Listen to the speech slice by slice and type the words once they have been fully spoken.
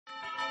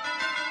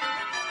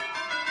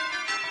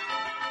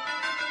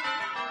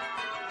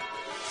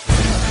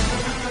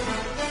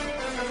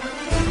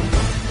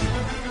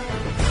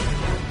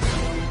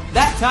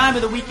Time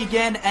of the week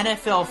again,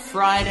 NFL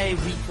Friday,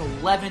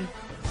 Week 11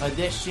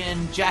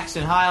 edition.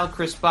 Jackson Heil,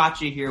 Chris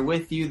Boccia here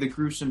with you, the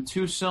gruesome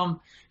twosome,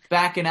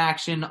 back in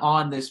action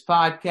on this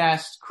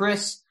podcast.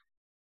 Chris,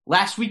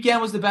 last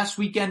weekend was the best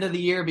weekend of the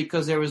year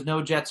because there was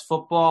no Jets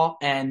football,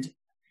 and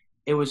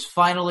it was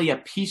finally a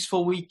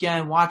peaceful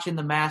weekend watching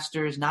the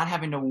Masters, not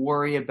having to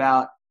worry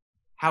about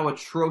how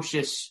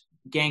atrocious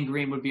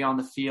gangrene would be on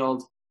the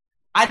field.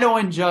 I know I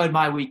enjoyed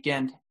my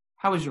weekend.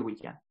 How was your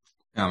weekend?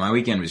 My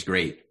weekend was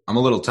great. I'm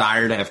a little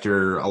tired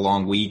after a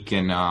long week,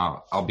 and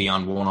I'll be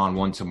on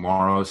one-on-one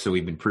tomorrow, so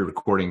we've been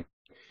pre-recording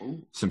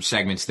some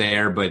segments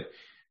there, but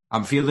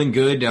I'm feeling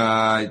good.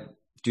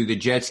 Do the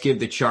Jets give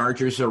the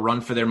Chargers a run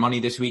for their money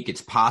this week?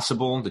 It's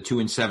possible. The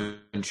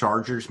 2-7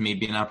 Chargers may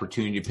be an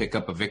opportunity to pick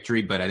up a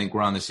victory, but I think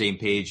we're on the same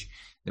page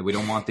that we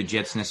don't want the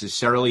Jets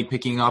necessarily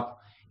picking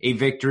up a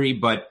victory,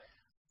 but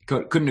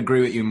couldn't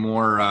agree with you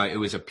more. It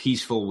was a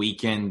peaceful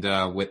weekend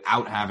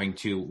without having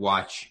to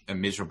watch a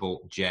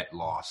miserable Jet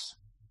loss.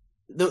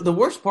 The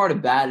worst part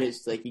about it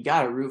is, like, you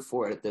got to root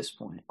for it at this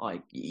point.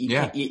 Like,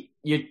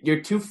 you're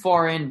too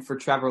far in for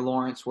Trevor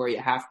Lawrence where you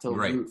have to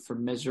root for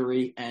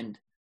misery, and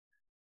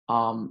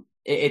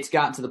it's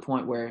gotten to the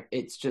point where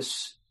it's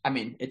just, I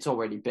mean, it's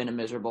already been a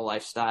miserable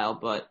lifestyle,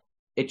 but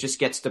it just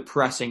gets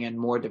depressing and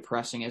more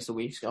depressing as the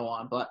weeks go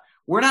on. But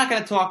we're not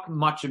going to talk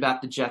much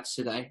about the Jets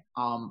today.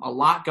 A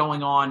lot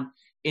going on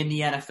in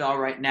the NFL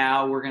right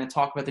now. We're going to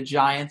talk about the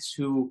Giants,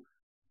 who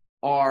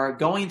are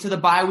going into the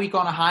bye week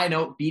on a high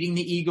note, beating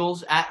the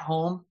Eagles at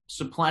home,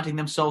 supplanting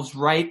themselves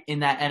right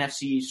in that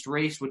NFC East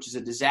race, which is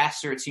a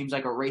disaster. It seems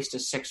like a race to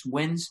 6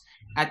 wins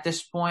at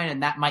this point,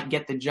 and that might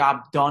get the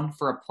job done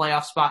for a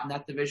playoff spot in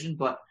that division.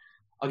 But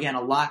again,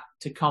 a lot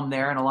to come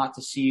there and a lot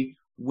to see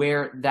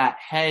where that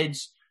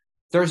heads.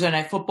 Thursday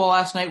Night Football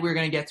last night we're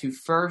going to get to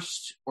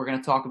first. We're going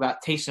to talk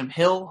about Taysom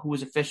Hill, who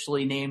was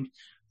officially named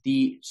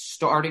the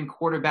starting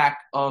quarterback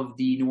of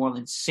the New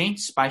Orleans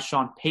Saints by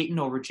Sean Payton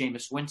over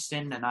Jameis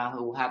Winston, and I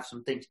will have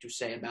some things to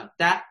say about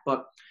that.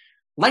 But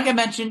like I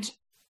mentioned,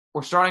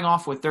 we're starting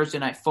off with Thursday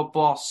Night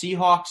Football.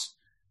 Seahawks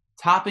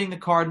topping the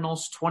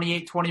Cardinals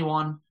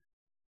 28-21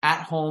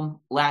 at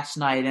home last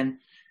night. And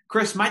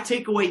Chris, my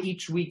takeaway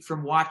each week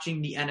from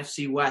watching the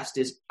NFC West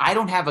is I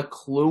don't have a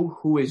clue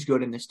who is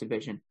good in this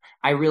division.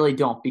 I really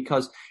don't,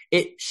 because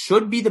it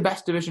should be the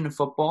best division in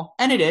football,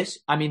 and it is.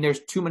 I mean, there's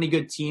too many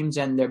good teams,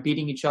 and they're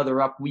beating each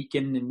other up week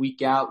in and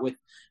week out, with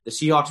the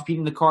Seahawks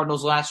beating the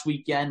Cardinals last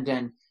weekend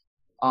and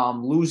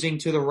losing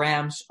to the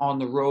Rams on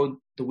the road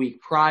the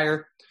week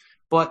prior.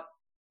 But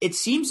it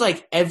seems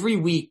like every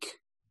week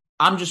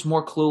I'm just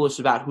more clueless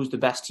about who's the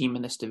best team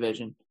in this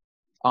division.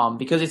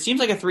 Because it seems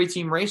like a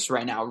 3-team race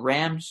right now: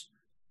 Rams,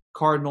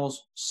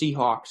 Cardinals,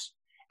 Seahawks.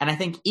 And I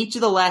think each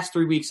of the last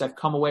 3 weeks I've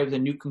come away with a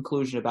new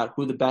conclusion about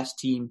who the best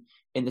team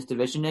in this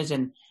division is.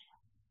 And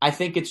I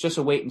think it's just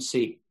a wait and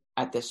see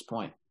at this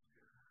point.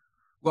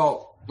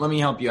 Well, let me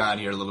help you out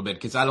here a little bit,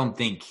 because I don't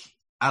think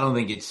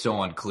it's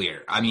so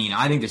unclear. I mean,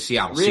 I think the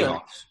Seattle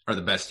Seahawks are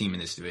the best team in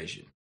this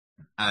division.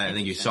 I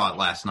think you saw it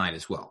last night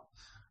as well.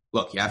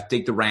 Look, you have to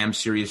take the Rams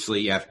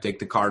seriously. You have to take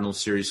the Cardinals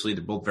seriously.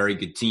 They're both very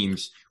good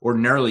teams.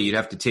 Ordinarily, you'd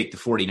have to take the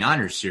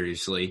 49ers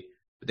seriously,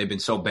 but they've been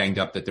so banged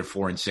up that they're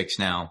 4-6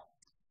 now,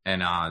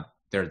 and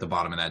they're at the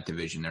bottom of that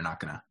division. They're not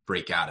going to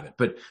break out of it.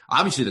 But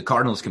obviously, the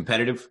Cardinals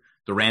competitive,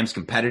 the Rams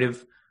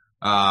competitive,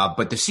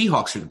 but the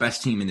Seahawks are the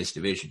best team in this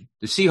division.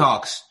 The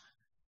Seahawks,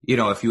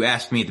 if you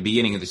asked me at the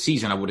beginning of the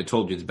season, I would have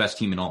told you the best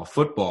team in all of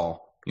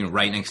football,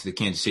 right next to the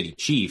Kansas City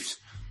Chiefs.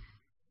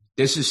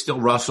 This is still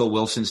Russell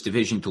Wilson's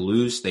division to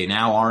lose. They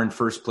now are in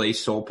first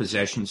place, sole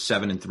possession,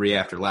 7-3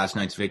 after last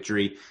night's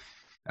victory.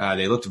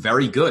 They looked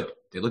very good.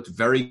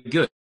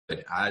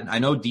 I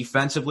know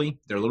defensively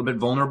they're a little bit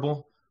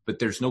vulnerable, but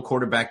there's no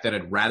quarterback that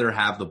I'd rather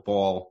have the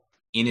ball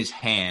in his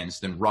hands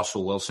than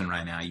Russell Wilson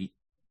right now.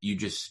 You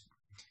just,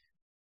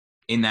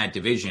 in that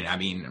division, I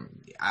mean,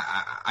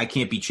 I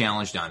can't be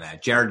challenged on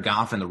that. Jared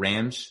Goff and the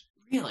Rams?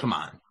 Really? Come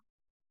on.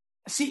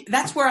 See,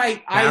 that's where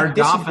I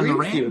disagree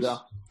with you, though.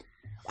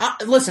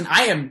 Listen,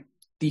 I am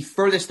the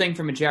furthest thing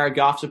from a Jared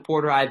Goff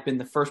supporter. I've been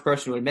the first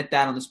person to admit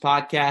that on this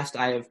podcast.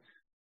 I have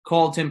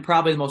called him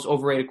probably the most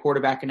overrated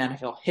quarterback in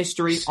NFL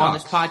history on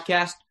this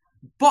podcast.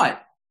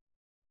 But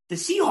the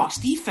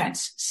Seahawks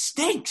defense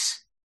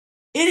stinks.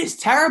 It is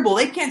terrible.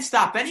 They can't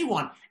stop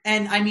anyone.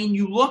 And, I mean,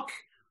 you look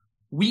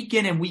week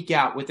in and week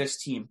out with this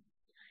team.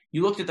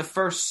 You looked at the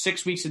first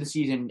 6 weeks of the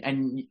season,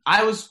 and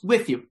I was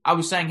with you. I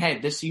was saying, hey,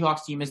 this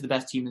Seahawks team is the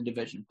best team in the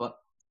division. But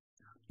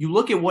you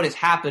look at what has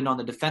happened on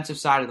the defensive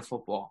side of the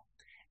football,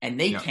 and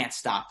they can't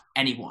stop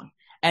anyone.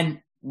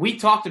 And we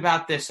talked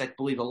about this, I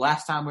believe, the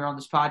last time we were on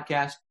this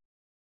podcast.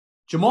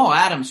 Jamal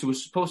Adams, who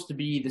was supposed to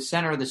be the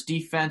center of this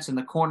defense and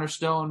the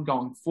cornerstone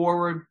going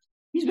forward,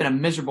 he's been a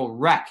miserable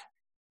wreck.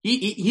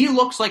 He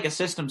looks like a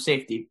system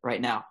safety right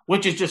now,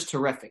 which is just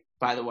terrific,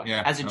 by the way.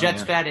 Yeah. As a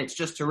Jets fan, it's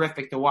just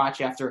terrific to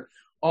watch after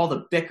all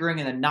the bickering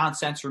and the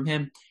nonsense from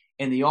him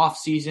in the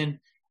offseason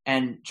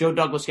and Joe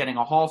Douglas getting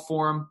a haul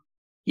for him.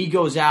 He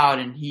goes out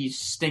and he's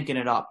stinking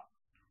it up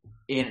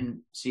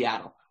in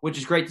Seattle, which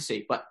is great to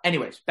see. But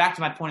anyways, back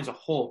to my point as a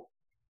whole.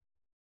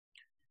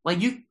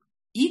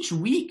 each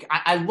week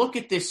I look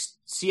at this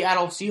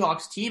Seattle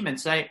Seahawks team and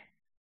say,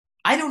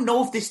 I don't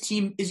know if this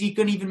team is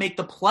going to even make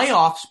the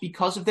playoffs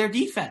because of their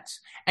defense.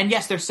 And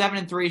yes, they're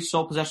 7-3,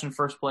 sole possession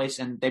first place,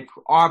 and they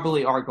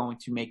probably are going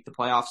to make the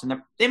playoffs,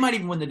 and they might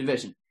even win the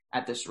division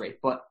at this rate.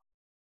 But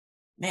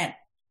man,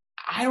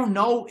 I don't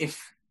know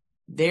if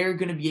they're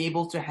going to be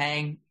able to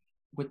hang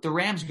with the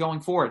Rams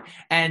going forward.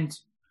 And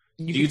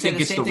you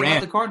think it's the Rams,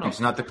 about the Cardinals.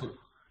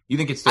 You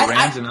think it's the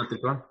Rams and not the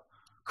Cardinals?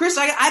 Chris,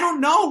 I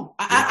don't know.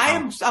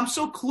 I'm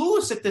so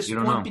clueless at this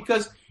point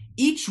because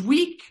each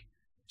week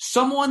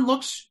someone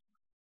looks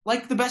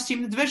like the best team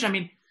in the division. I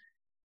mean,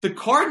 the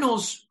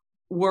Cardinals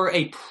were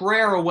a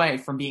prayer away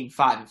from being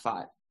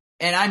 5-5.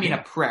 And I mean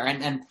a prayer.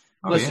 And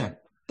listen,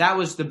 that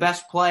was the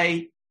best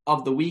play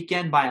of the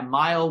weekend by a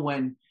mile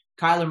when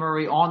Kyler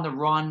Murray on the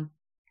run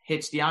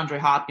hits DeAndre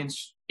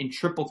Hopkins in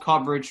triple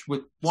coverage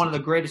with one of the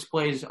greatest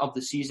plays of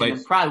the season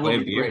and probably will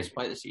be the greatest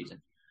play of the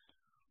season.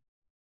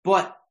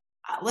 But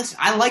listen,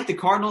 I like the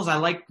Cardinals. I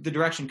like the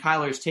direction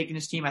Kyler is taking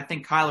his team. I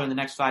think Kyler in the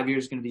next 5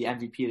 years is going to be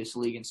MVP of this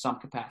league in some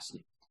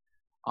capacity.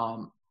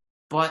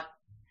 But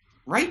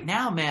right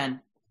now,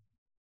 man,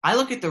 I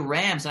look at the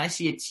Rams and I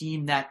see a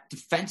team that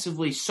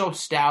defensively is so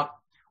stout.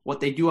 What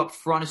they do up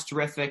front is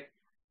terrific.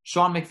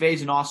 Sean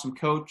McVay's an awesome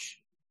coach.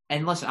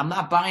 And listen, I'm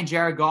not buying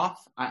Jared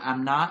Goff.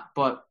 I'm not.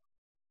 But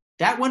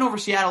that win over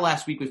Seattle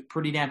last week was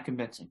pretty damn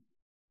convincing.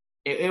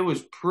 It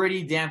was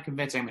pretty damn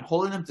convincing. I mean,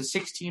 holding them to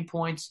 16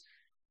 points.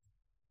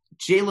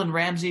 Jalen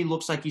Ramsey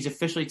looks like he's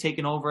officially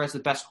taken over as the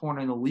best corner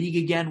in the league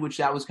again, which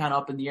that was kind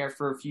of up in the air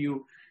for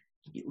the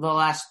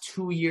last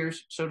 2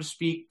 years, so to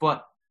speak.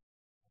 But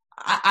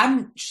I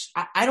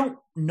don't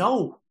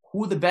know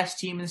who the best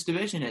team in this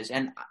division is.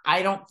 And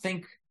I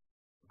think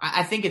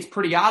it's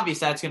pretty obvious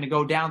that it's going to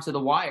go down to the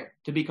wire,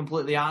 to be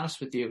completely honest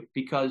with you,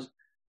 because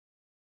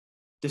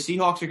the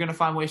Seahawks are going to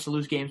find ways to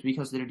lose games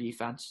because of their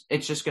defense.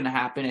 It's just going to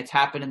happen. It's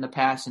happened in the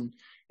past, and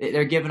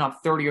they're giving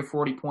up 30 or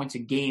 40 points a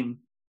game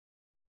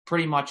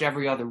pretty much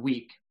every other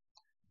week.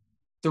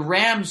 The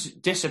Rams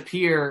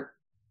disappear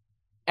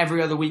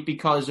every other week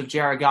because of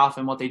Jared Goff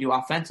and what they do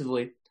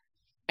offensively.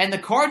 And the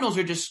Cardinals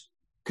are just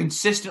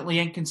consistently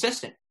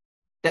inconsistent.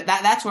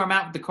 That's where I'm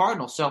at with the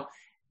Cardinals. So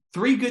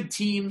 3 good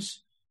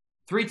teams,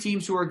 3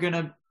 teams who are going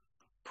to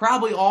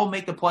probably all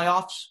make the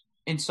playoffs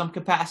in some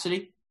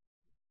capacity.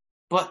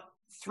 But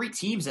 3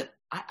 teams that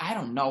I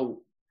don't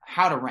know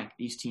how to rank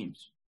these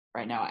teams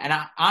right now. And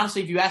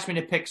honestly, if you ask me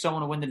to pick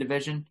someone to win the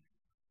division,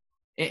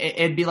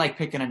 it'd be like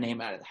picking a name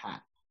out of the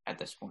hat at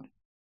this point.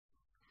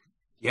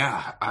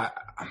 Yeah,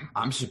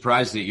 I'm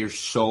surprised that you're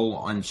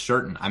so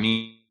uncertain. I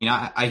mean,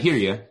 I hear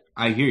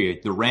you.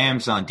 The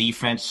Rams on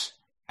defense,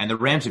 and the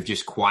Rams have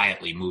just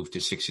quietly moved to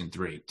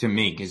 6-3 to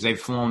me because they've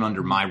flown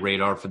under my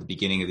radar for the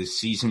beginning of this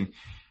season.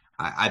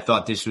 I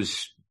thought this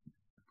was,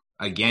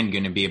 again,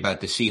 going to be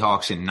about the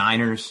Seahawks and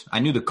Niners. I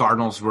knew the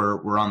Cardinals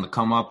were on the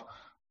come up,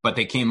 but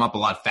they came up a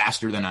lot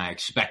faster than I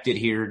expected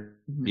here.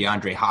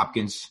 DeAndre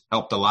Hopkins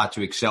helped a lot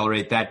to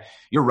accelerate that.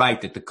 You're right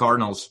that the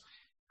Cardinals,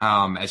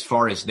 as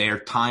far as their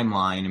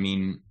timeline, I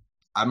mean,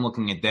 I'm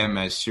looking at them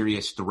as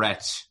serious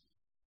threats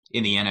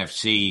in the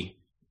NFC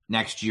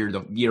next year,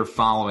 the year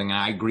following. And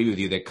I agree with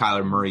you that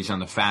Kyler Murray's on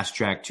the fast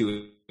track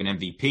to an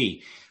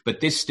MVP. But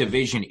this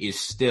division is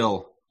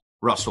still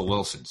Russell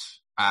Wilson's.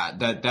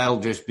 That'll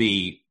just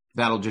be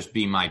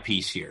my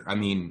piece here. I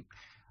mean,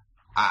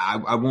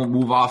 I won't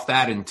move off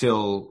that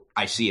until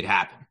I see it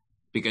happen,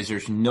 because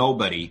there's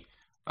nobody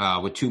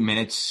with 2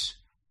 minutes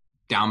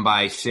down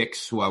by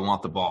 6 who I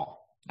want the ball.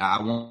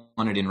 I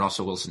want it in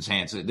Russell Wilson's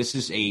hands. This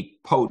is a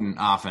potent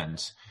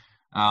offense.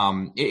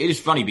 It is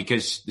funny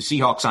because the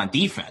Seahawks on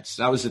defense,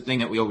 that was the thing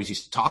that we always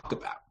used to talk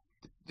about.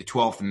 The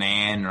 12th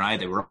man, right?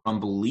 They were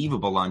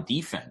unbelievable on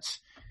defense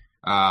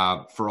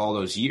for all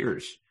those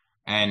years.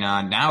 And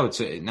now it's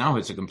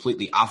a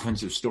completely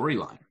offensive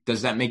storyline.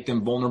 Does that make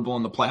them vulnerable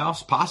in the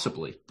playoffs?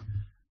 Possibly.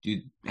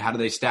 How do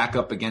they stack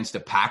up against the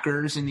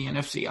Packers in the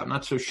NFC? I'm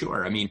not so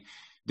sure. I mean,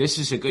 this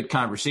is a good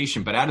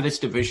conversation, but out of this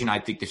division, I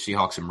think the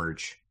Seahawks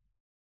emerge.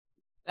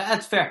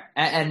 That's fair.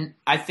 And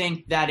I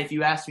think that if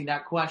you asked me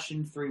that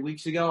question 3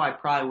 weeks ago, I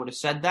probably would have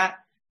said that.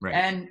 Right.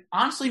 And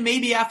honestly,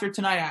 maybe after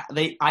tonight,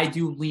 I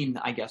do lean,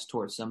 I guess,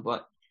 towards them.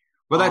 But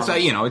well, that's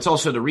it's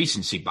also the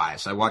recency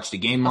bias. I watched the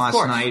game last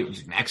night. It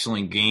was an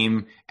excellent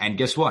game, and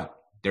guess what?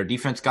 Their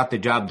defense got the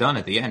job done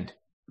at the end.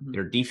 Mm-hmm.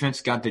 Their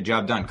defense got the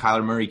job done.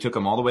 Kyler Murray took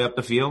them all the way up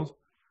the field.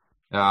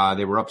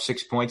 They were up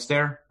 6 points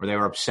there, or they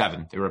were up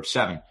 7. They were up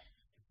 7,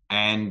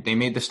 and they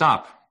made the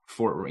stop.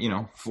 4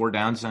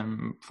 downs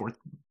and 4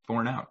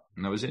 and out,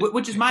 and that was it.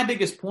 Which is my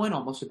biggest point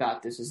almost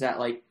about this, is that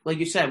like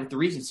you said, with the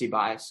recency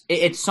bias,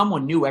 it's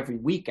someone new every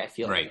week, I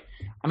feel. Right. Like.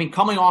 I mean,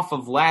 coming off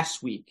of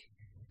last week,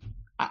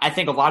 I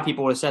think a lot of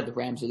people would have said the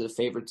Rams are the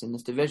favorites in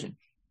this division.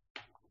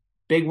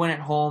 Big win at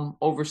home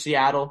over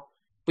Seattle.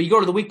 But you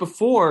go to the week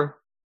before,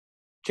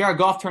 Jared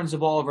Goff turns the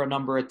ball over a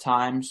number of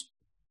times.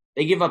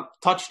 They give up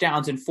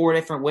touchdowns in 4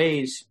 different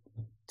ways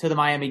to the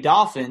Miami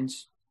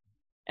Dolphins.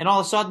 And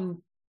all of a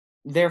sudden,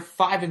 they're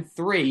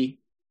 5-3.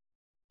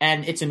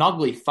 And it's an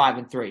ugly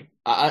 5-3.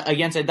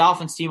 against a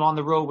Dolphins team on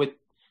the road with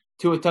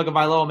Tua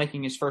Tagovailoa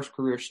making his first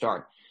career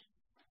start.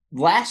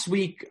 Last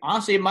week,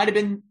 honestly, it might have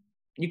been,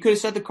 you could have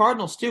said the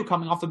Cardinals too,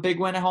 coming off a big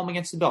win at home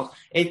against the Bills.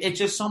 It's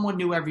just someone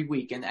new every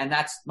week. And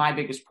that's my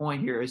biggest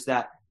point here is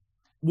that,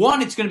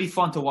 one, it's going to be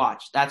fun to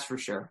watch. That's for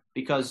sure.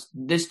 Because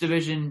this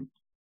division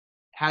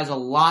has a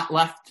lot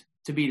left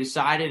to be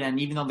decided. And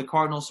even though the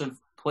Cardinals have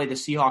played the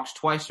Seahawks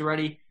twice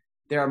already,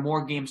 there are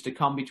more games to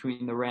come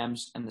between the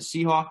Rams and the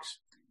Seahawks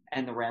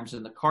and the Rams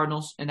and the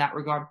Cardinals in that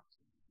regard.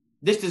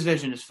 This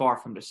division is far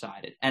from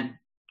decided. And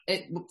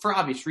for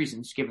obvious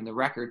reasons, given the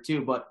record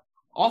too. But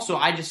also,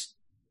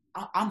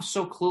 I'm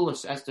so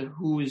clueless as to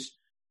who is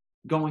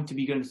going to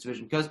be good in this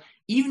division. Because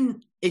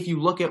even if you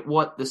look at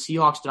what the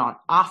Seahawks did on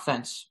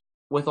offense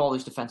with all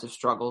these defensive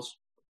struggles,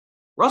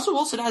 Russell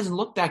Wilson hasn't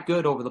looked that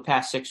good over the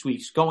past 6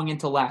 weeks, going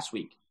into last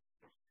week.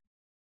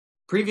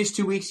 Previous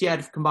 2 weeks, he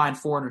had combined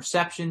 4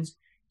 interceptions.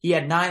 He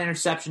had 9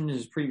 interceptions in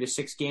his previous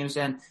 6 games,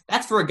 and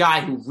that's for a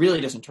guy who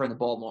really doesn't turn the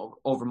ball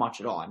over much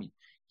at all. I mean,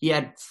 he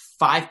had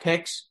 5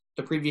 picks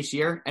the previous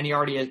year, and he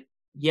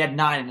had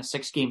 9 in a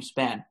 6-game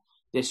span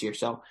this year.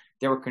 So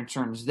there were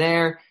concerns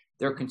there.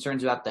 There were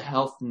concerns about the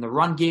health in the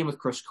run game with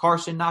Chris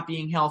Carson not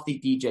being healthy.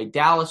 DJ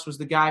Dallas was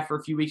the guy for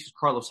a few weeks.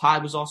 Carlos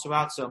Hyde was also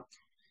out. So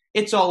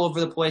it's all over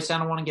the place. I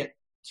don't want to get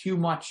too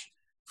much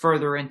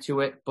further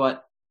into it,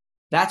 but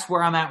that's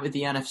where I'm at with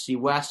the NFC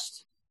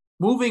West.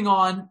 Moving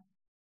on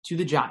to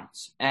the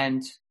Giants.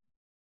 And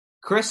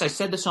Chris, I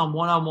said this on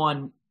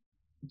one-on-one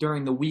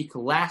during the week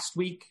last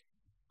week,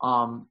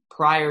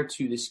 prior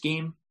to this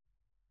game.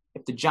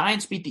 If the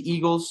Giants beat the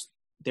Eagles,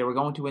 they were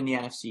going to win the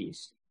NFC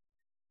East.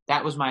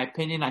 That was my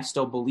opinion. I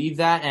still believe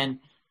that. And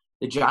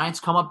the Giants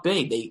come up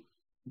big. They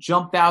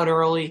jump out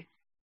early.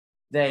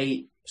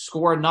 They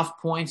score enough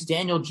points.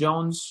 Daniel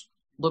Jones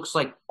looks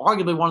like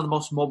arguably one of the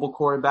most mobile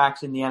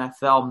quarterbacks in the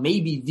NFL,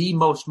 maybe the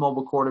most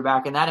mobile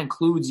quarterback, and that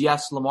includes,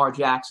 yes, Lamar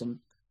Jackson.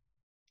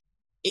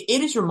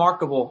 It is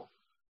remarkable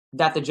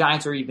that the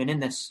Giants are even in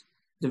this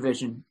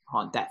division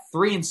hunt. That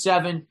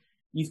 3-7,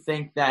 you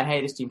think that,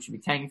 hey, this team should be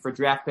tanking for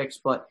draft picks,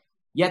 but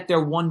yet they're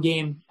one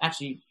game,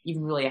 actually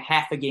even really a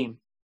half a game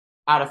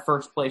out of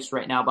first place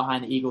right now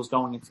behind the Eagles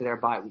going into their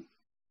bye week.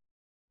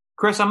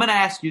 Chris, I'm going to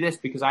ask you this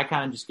because I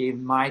kind of just gave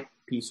my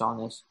piece on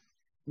this.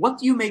 What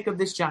do you make of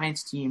this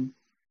Giants team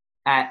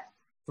at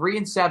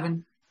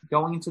 3-7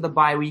 going into the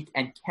bye week,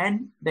 and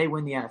can they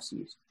win the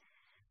NFC East?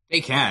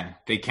 They can.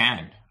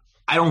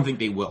 I don't think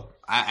they will.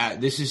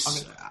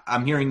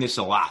 I'm hearing this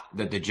a lot,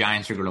 that the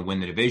Giants are going to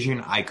win the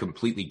division. I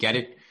completely get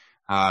it.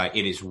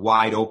 It is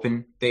wide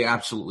open. They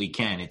absolutely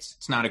can.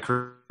 It's not a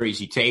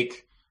crazy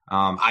take.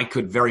 I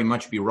could very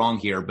much be wrong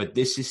here, but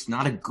this is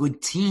not a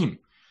good team.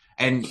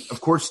 And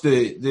of course,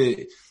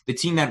 the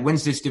team that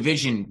wins this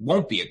division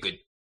won't be a good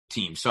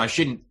team. So I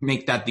shouldn't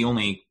make that the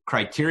only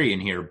criterion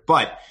here.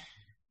 But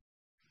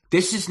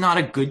this is not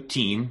a good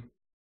team,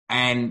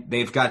 and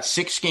they've got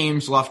 6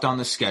 games left on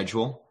the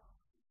schedule.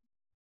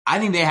 I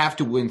think they have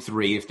to win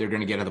 3 if they're going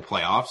to get to the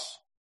playoffs.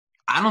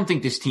 I don't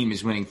think this team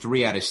is winning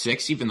 3 out of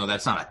 6, even though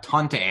that's not a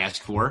ton to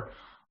ask for.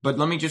 But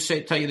let me just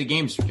tell you the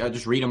games. I'll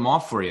just read them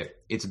off for you.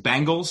 It's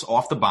Bengals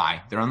off the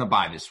bye. They're on the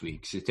bye this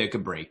week, so take a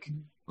break.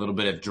 A little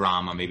bit of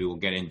drama. Maybe we'll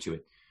get into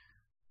it.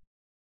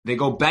 They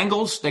go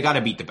Bengals. They got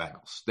to beat the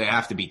Bengals. They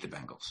have to beat the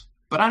Bengals.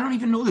 But I don't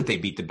even know that they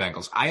beat the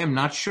Bengals. I am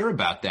not sure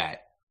about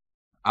that.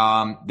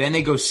 Then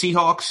they go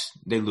Seahawks.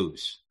 They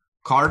lose.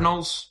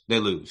 Cardinals. They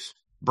lose.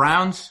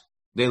 Browns.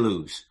 They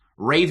lose.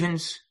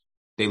 Ravens.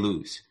 They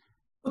lose.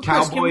 But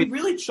Chris, can we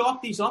really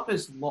chalk these up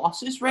as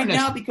losses right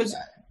now? Because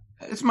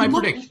it's my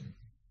prediction.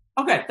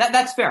 Okay,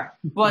 that's fair.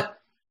 But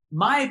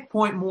my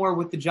point more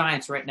with the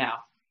Giants right now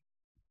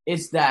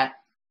is that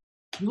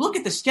you look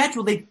at the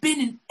schedule, they've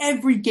been in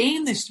every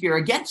game this year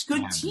against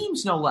good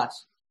teams, no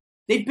less.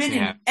 They've been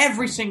in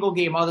every single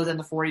game other than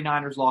the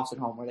 49ers loss at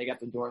home where they got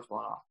the doors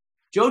blown off.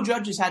 Joe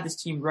Judge has had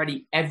this team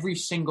ready every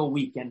single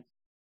week, and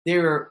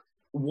they're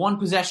one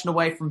possession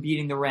away from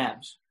beating the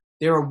Rams.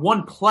 They're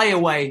one play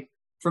away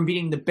from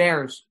beating the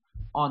Bears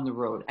on the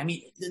road. I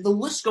mean, the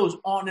list goes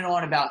on and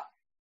on about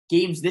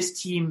games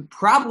this team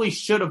probably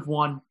should have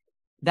won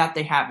that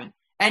they haven't.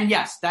 And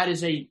yes, that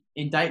is a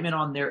indictment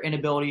on their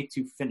inability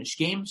to finish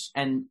games,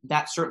 and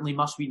that certainly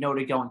must be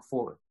noted going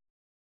forward.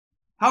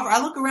 However,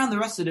 I look around the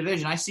rest of the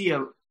division, I see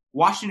a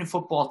Washington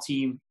football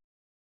team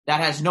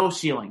that has no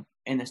ceiling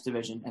in this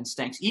division and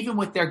stinks, even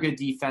with their good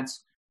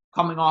defense,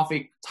 coming off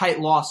a tight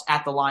loss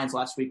at the Lions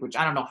last week, which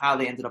I don't know how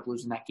they ended up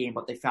losing that game,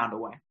 but they found a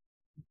way.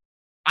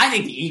 I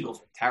think the Eagles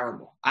are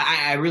terrible.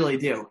 I really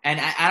do. And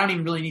I don't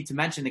even really need to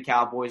mention the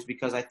Cowboys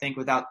because I think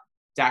without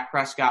Dak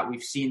Prescott,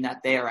 we've seen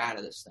that they are out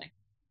of this thing.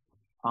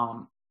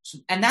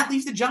 And that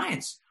leaves the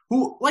Giants,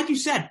 who, like you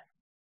said,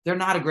 they're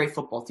not a great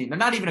football team. They're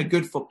not even a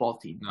good football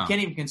team. No. You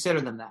can't even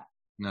consider them that.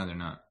 No, they're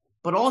not.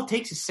 But all it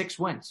takes is 6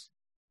 wins.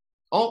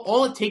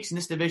 All it takes in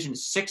this division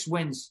is 6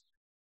 wins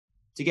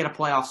to get a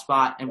playoff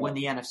spot and win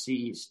the NFC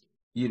East.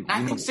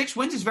 I think 6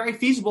 wins is very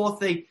feasible if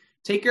they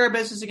take care of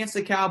business against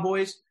the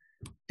Cowboys.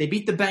 They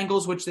beat the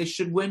Bengals, which they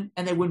should win,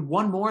 and they win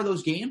one more of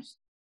those games.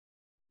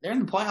 They're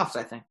in the playoffs,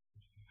 I think.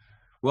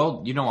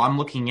 Well, I'm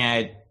looking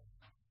at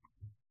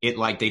it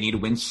like they need to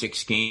win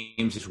 6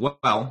 games as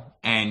well.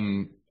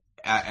 And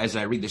as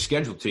I read the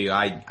schedule to you,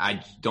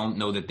 I don't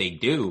know that they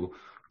do.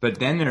 But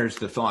then there's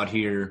the thought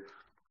here,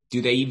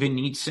 do they even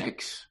need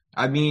 6?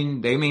 I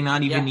mean, they may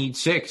not even need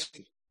 6.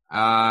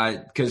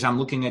 Because I'm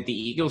looking at the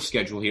Eagles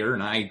schedule here,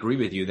 and I agree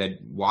with you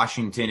that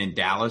Washington and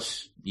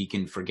Dallas, you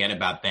can forget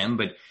about them.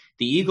 But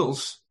the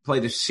Eagles play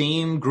the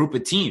same group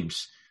of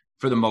teams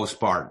for the most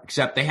part,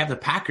 except they have the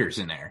Packers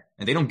in there,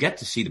 and they don't get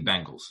to see the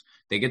Bengals.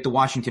 They get the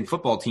Washington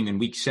football team in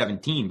week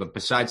 17, but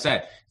besides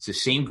that, it's the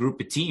same group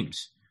of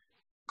teams.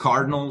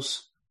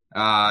 Cardinals,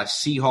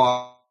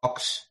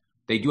 Seahawks,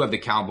 they do have the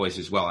Cowboys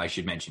as well, I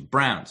should mention,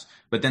 Browns.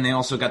 But then they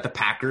also got the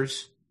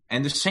Packers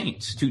and the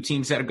Saints, 2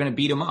 teams that are going to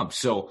beat them up.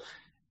 So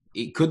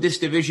could this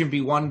division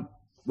be won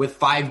with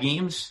 5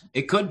 games?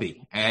 It could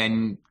be.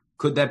 And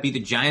could that be the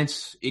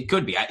Giants? It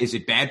could be. Is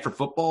it bad for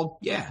football?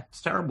 Yeah,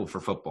 it's terrible for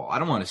football. I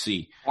don't want to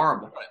see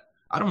horrible.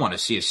 I don't want to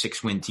see a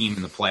 6-win team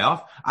in the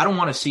playoff. I don't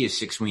want to see a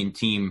 6-win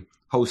team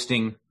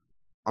hosting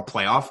a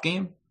playoff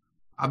game.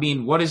 I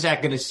mean, what is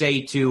that going to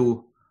say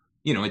to,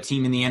 a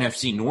team in the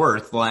NFC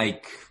North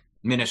like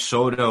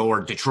Minnesota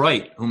or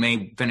Detroit, who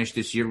may finish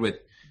this year with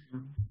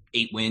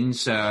 8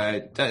 wins?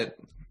 That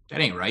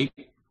ain't right.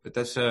 But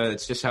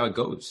it's just how it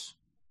goes.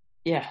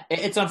 Yeah,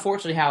 it's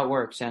unfortunately how it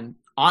works. And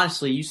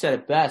honestly, you said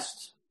it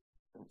best.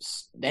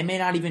 They may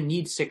not even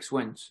need 6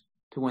 wins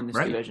to win this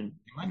division,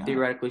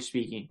 theoretically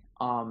speaking.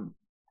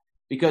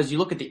 Because you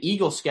look at the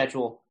Eagles'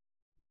 schedule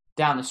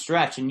down the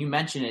stretch, and you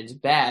mentioned it's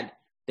bad.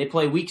 They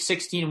play Week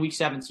 16 and Week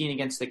 17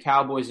 against the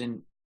Cowboys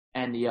and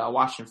the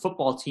Washington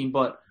football team.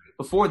 But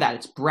before that,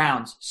 it's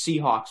Browns,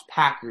 Seahawks,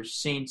 Packers,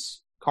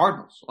 Saints,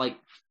 Cardinals.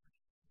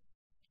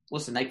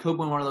 Listen, they could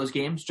win one of those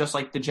games, just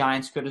like the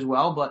Giants could as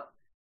well. But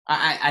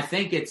I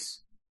think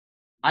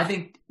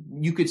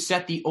you could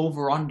set the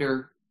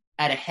over-under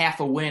at a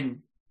half a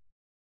win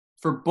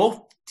for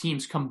both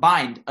teams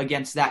combined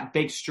against that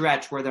big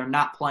stretch where they're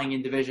not playing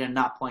in division and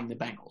not playing the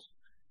Bengals.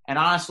 And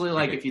honestly,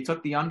 if you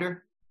took the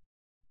under,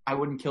 I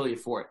wouldn't kill you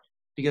for it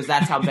because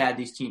that's how bad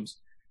these teams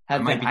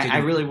have been. I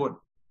really would.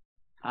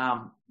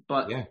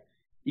 But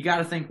you got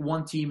to think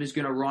one team is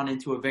going to run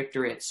into a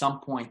victory at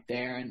some point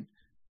there. And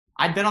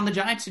I'd bet on the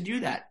Giants to do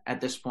that at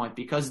this point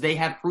because they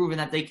have proven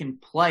that they can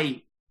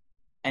play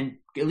and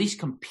at least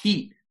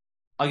compete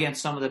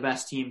against some of the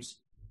best teams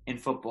in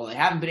football. They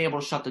haven't been able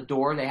to shut the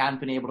door. They haven't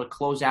been able to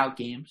close out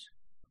games.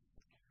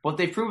 But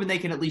they've proven they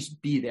can at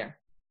least be there.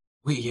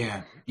 Well,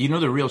 yeah.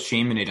 The real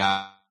shame in it,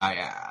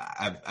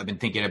 I've been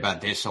thinking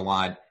about this a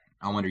lot.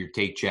 I wonder your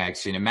take,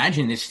 Jackson.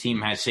 Imagine this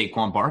team has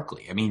Saquon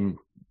Barkley. I mean,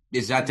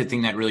 is that the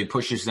thing that really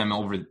pushes them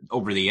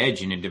over the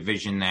edge in a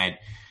division that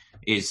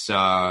is,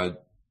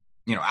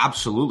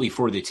 absolutely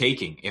for the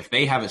taking? If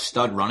they have a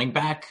stud running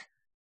back,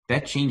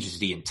 that changes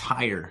the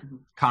entire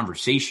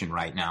conversation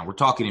right now. We're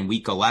talking in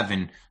week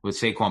 11 with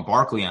Saquon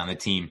Barkley on the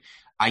team.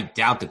 I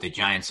doubt that the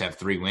Giants have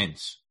 3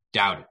 wins.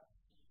 Doubt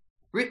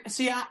it.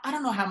 See, I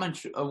don't know how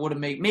much would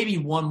have made. Maybe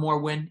one more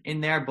win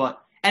in there,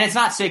 and it's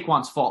not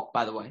Saquon's fault,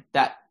 by the way,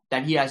 that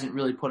he hasn't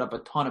really put up a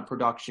ton of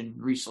production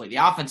recently. The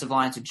offensive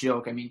line's a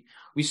joke. I mean,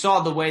 we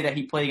saw the way that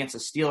he played against the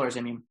Steelers.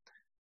 I mean,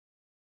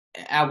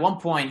 at one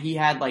point, he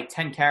had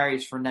 10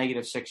 carries for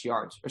 -6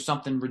 yards or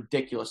something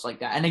ridiculous like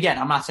that. And again,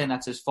 I'm not saying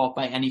that's his fault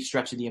by any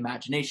stretch of the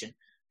imagination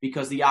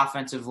because the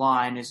offensive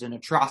line is an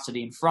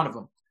atrocity in front of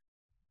him.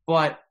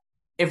 But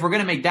if we're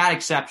going to make that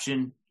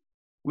exception,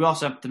 we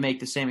also have to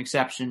make the same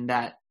exception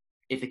that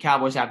if the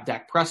Cowboys have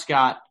Dak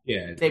Prescott,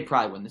 they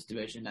probably win this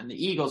division. And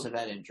the Eagles have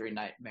had injury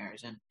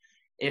nightmares. And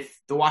if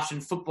the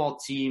Washington football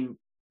team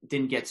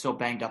didn't get so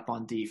banged up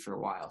on D for a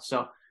while.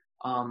 So,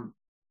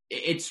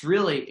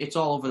 it's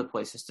all over the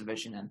place, this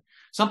division. And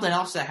something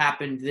else that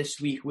happened this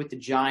week with the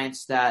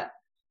Giants that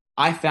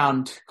I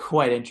found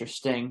quite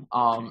interesting.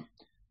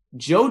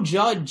 Joe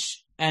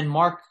Judge and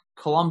Mark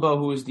Colombo,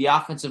 who is the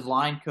offensive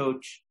line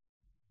coach,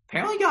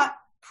 apparently got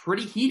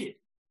pretty heated.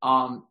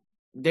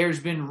 There's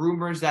been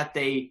rumors that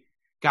they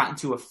got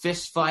into a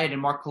fist fight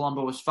and Mark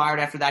Colombo was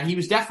fired after that. He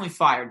was definitely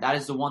fired. That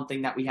is the one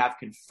thing that we have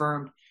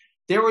confirmed.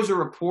 There was a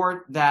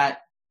report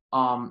that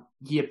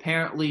he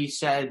apparently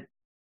said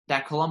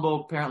that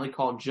Colombo apparently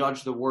called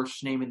Judge the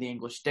worst name in the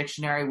English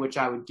dictionary, which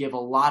I would give a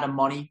lot of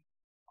money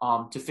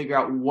to figure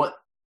out what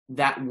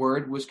that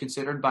word was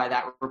considered by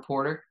that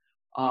reporter.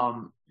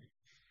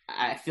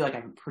 I feel like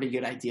I have a pretty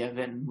good idea of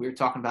it, and we were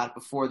talking about it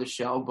before the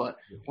show, but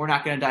we're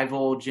not going to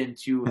divulge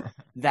into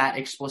that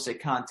explicit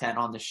content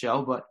on the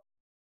show. But,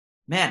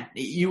 man,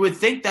 you would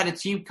think that a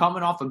team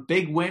coming off a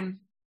big win,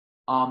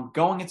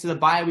 going into the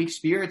bye week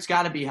spirit's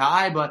got to be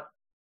high, but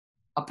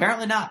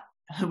apparently not,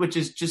 which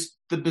is just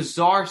the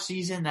bizarre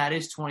season that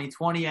is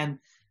 2020 and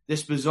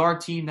this bizarre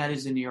team that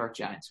is the New York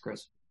Giants,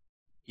 Chris.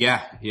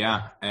 Yeah.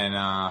 And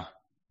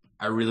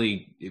I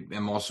really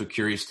am also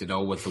curious to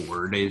know what the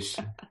word is.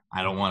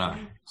 I don't want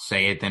to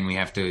say it. Then we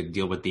have to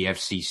deal with the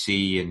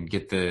FCC and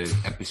get the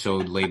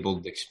episode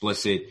labeled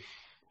explicit.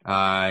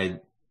 I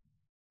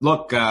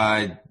don't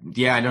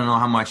know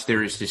how much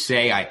there is to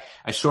say.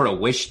 I sort of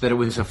wish that it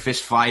was a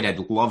fist fight.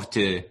 I'd love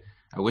to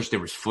I wish there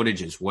was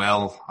footage as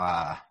well.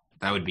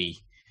 That would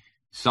be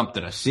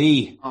something to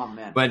see. Oh,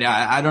 man. But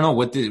I don't know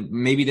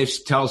maybe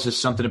this tells us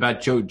something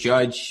about Joe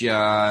Judge.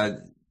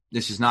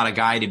 This is not a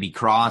guy to be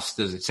crossed.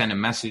 Does it send a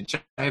message?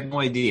 I have no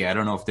idea. I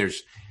don't know if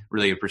there's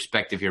really a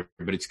perspective here,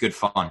 but it's good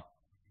fun.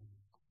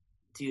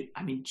 Dude,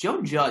 I mean,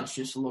 Joe Judge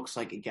just looks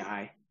like a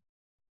guy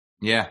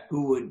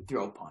who would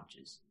throw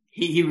punches.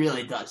 He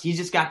really does. He's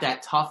just got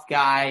that tough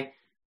guy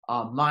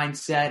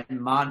mindset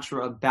and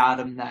mantra about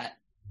him that,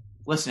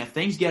 listen, if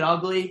things get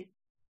ugly,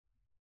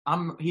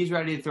 he's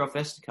ready to throw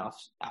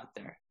fisticuffs out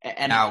there.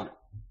 And now,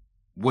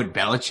 would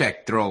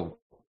Belichick throw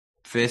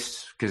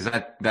fists? Because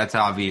that's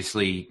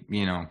obviously,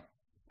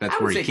 that's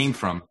where he came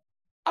from.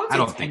 I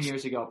would say 10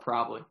 years ago,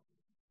 probably.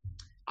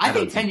 I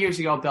think 10 years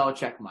ago,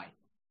 Belichick might.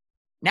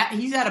 Now,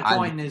 he's at a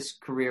point in his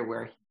career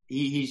where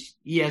he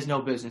has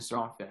no business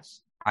throwing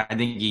fists. I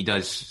think he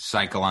does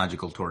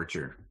psychological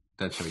torture.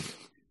 That's what he did.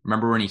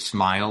 Remember when he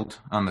smiled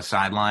on the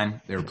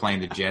sideline? They were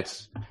playing the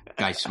Jets.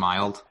 Guy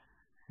smiled.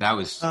 That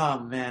was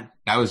That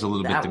was a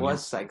little bit demented. That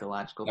was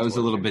psychological torture. That was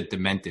a little bit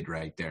demented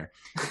right there.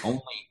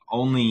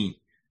 Only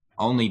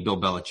Bill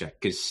Belichick,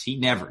 because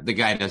the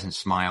guy doesn't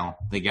smile.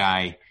 But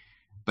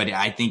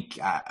I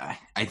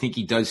think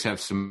he does have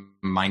some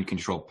mind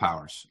control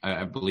powers.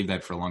 I believe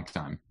that for a long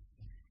time.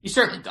 He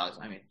certainly does.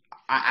 I mean,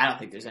 I don't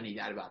think there's any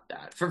doubt about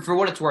that. For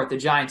what it's worth, the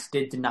Giants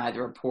did deny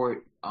the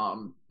report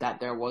that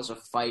there was a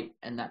fight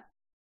and that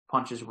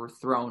punches were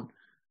thrown.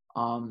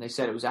 They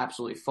said it was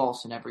absolutely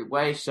false in every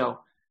way. So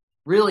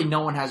really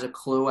no one has a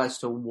clue as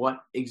to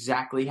what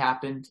exactly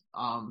happened.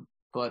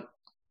 But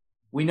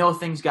we know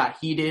things got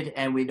heated,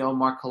 and we know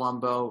Mark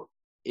Colombo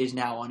is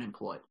now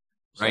unemployed.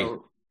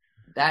 So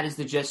that is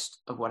the gist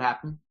of what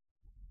happened.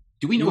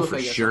 Do we know for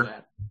sure?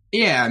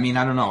 Yeah, I mean,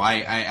 I don't know.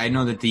 I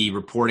know that the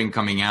reporting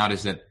coming out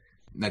is that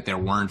there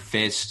weren't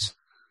fists.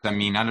 I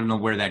mean, I don't know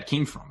where that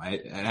came from.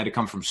 It had to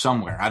come from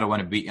somewhere. I don't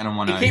want to. It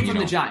came from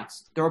the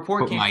Giants. The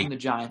report came from the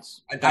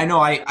Giants. I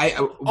know. You're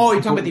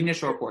talking about the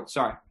initial report.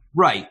 Sorry.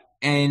 Right,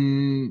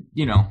 and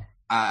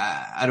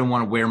I don't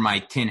want to wear my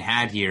tin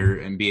hat here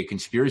and be a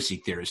conspiracy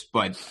theorist,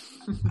 but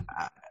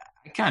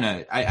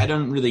I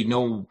don't really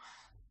know.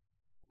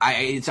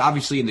 It's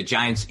obviously in the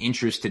Giants'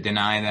 interest to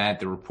deny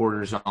that. The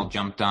reporters all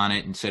jumped on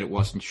it and said it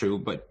wasn't true,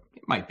 but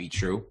it might be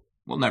true.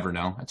 We'll never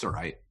know. That's all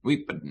right.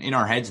 But in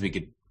our heads,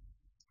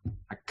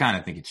 I kind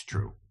of think it's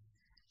true.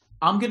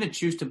 I'm going to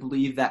choose to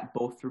believe that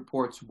both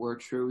reports were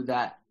true,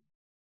 that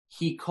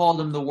he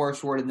called him the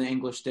worst word in the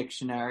English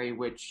dictionary,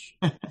 which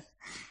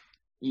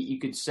you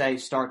could say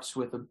starts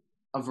with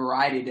a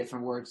variety of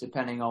different words,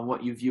 depending on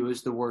what you view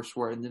as the worst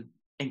word in the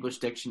English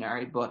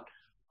dictionary. But,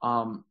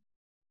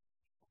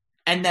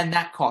 and then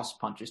that caused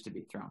punches to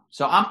be thrown.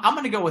 So I'm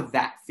going to go with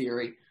that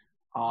theory.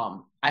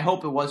 I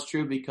hope it was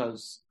true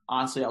because,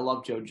 honestly, I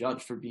love Joe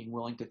Judge for being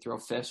willing to throw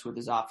fists with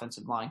his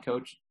offensive line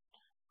coach.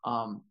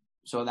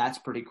 So that's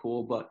pretty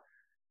cool. But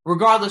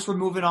regardless, we're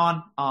moving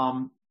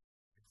on.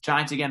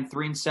 Giants, again,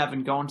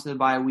 3-7, going to the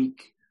bye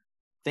week.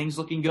 Things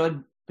looking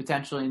good,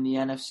 potentially in the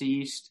NFC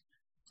East,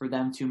 for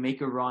them to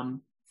make a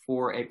run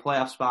for a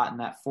playoff spot in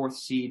that fourth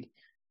seed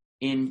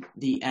in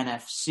the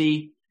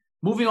NFC.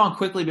 Moving on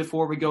quickly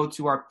before we go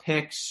to our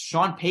picks,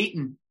 Sean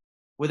Payton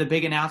with a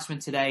big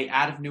announcement today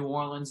out of New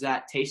Orleans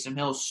that Taysom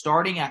Hill is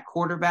starting at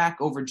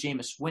quarterback over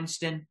Jameis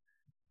Winston,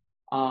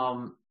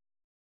 and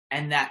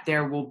that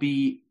there will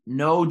be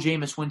no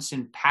Jameis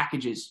Winston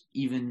packages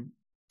even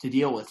to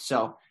deal with.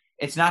 So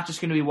it's not just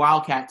going to be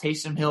Wildcat.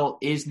 Taysom Hill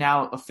is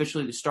now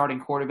officially the starting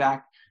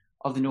quarterback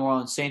of the New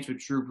Orleans Saints, with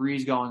Drew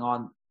Brees going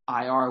on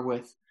IR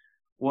with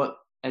what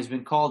has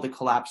been called the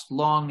collapsed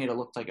lung. It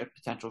looked like a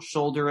potential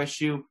shoulder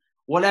issue.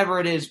 Whatever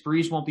it is,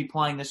 Brees won't be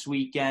playing this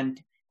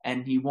weekend,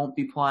 and he won't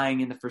be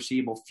playing in the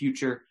foreseeable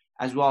future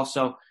as well.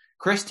 So,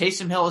 Chris,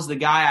 Taysom Hill is the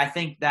guy. I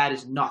think that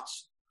is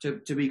nuts,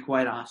 to be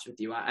quite honest with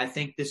you. I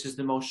think this is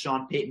the most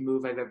Sean Payton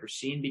move I've ever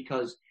seen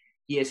because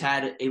he has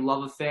had a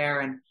love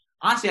affair. And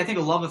honestly, I think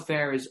a love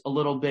affair is a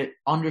little bit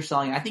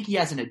underselling. I think he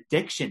has an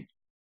addiction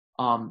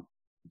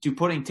to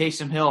putting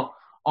Taysom Hill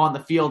on the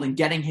field and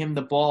getting him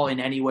the ball in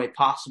any way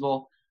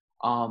possible.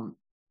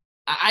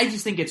 I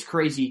just think it's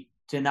crazy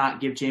to not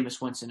give Jameis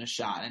Winston a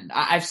shot. And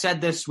I've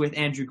said this with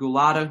Andrew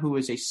Gulata, who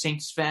is a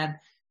Saints fan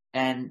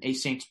and a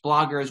Saints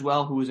blogger as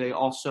well, who is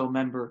also a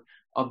member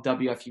of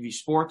WFUV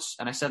Sports.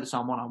 And I said this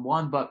on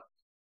one-on-one, but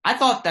I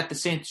thought that the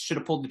Saints should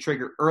have pulled the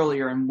trigger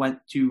earlier and went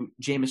to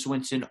Jameis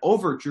Winston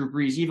over Drew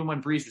Brees, even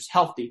when Brees was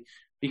healthy,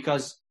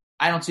 because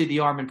I don't see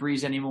the arm in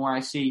Brees anymore. I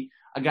see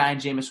a guy in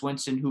Jameis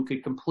Winston who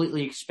could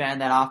completely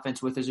expand that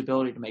offense with his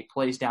ability to make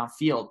plays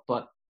downfield.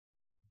 But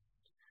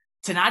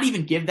to not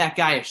even give that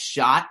guy a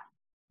shot,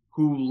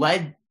 who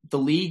led the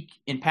league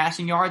in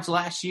passing yards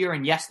last year,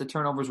 and yes, the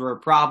turnovers were a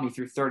problem. He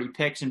threw 30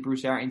 picks in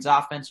Bruce Arians'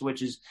 offense,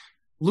 which is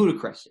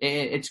ludicrous.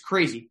 It's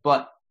crazy,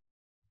 but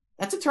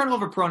that's a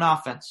turnover-prone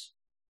offense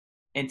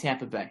in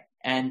Tampa Bay.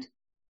 And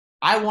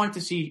I wanted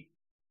to see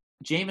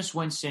Jameis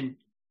Winston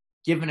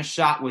given a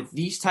shot with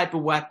these type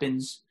of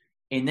weapons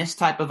in this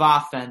type of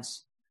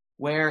offense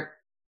where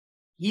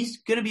he's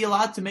going to be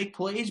allowed to make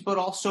plays, but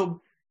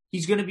also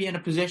he's going to be in a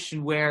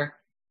position where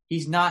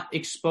he's not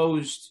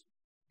exposed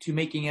to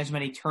making as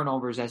many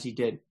turnovers as he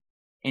did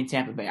in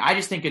Tampa Bay. I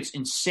just think it's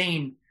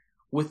insane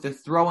with the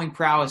throwing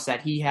prowess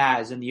that he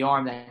has and the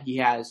arm that he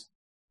has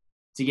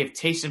to give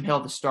Taysom Hill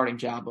the starting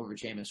job over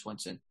Jameis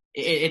Winston.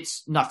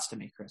 It's nuts to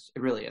me, Chris.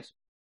 It really is.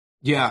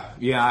 Yeah,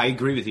 I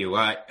agree with you.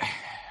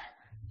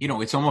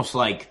 It's almost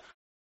like,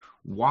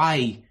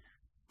 why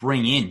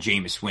bring in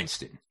Jameis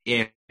Winston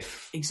if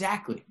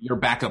exactly your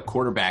backup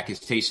quarterback is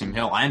Taysom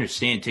Hill? I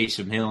understand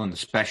Taysom Hill and the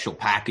special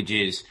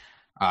packages.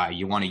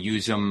 You want to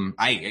use them.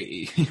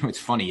 It's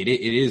funny. It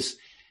is.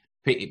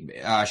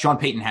 Sean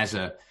Payton has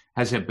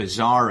a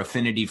bizarre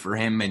affinity for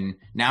him, and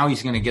now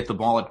he's going to get the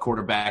ball at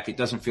quarterback. It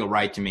doesn't feel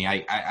right to me.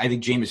 I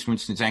think Jameis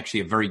Winston's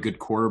actually a very good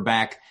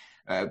quarterback.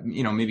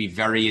 Maybe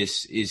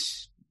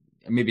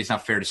maybe it's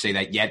not fair to say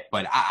that yet,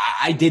 but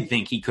I did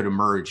think he could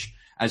emerge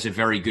as a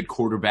very good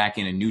quarterback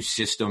in a new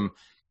system,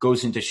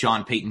 goes into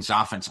Sean Payton's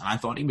offense. And I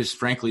thought he was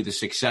frankly the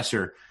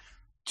successor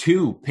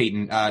to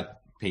Peyton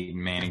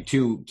Manning,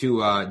 to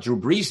Drew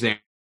Brees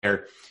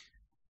there.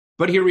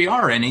 But here we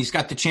are, and he's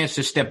got the chance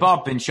to step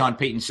up, and Sean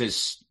Payton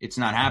says, it's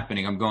not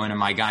happening. I'm going to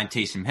my guy,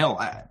 Taysom Hill.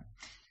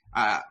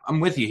 I'm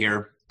with you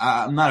here.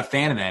 I'm not a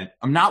fan of that.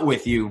 I'm not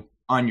with you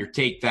on your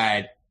take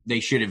that they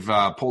should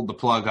have pulled the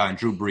plug on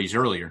Drew Brees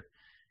earlier.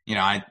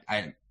 I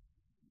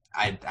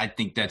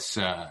think that's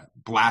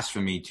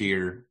blasphemy to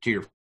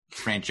your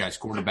franchise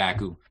quarterback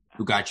who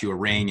got you a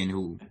ring and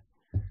who,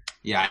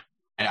 you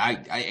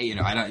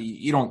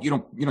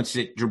don't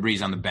sit Drew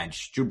Brees on the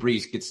bench. Drew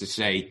Brees gets to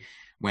say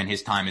when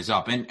his time is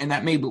up, and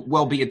that may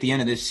well be at the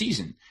end of this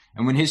season.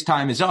 And when his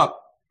time is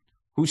up,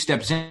 who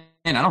steps in?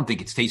 I don't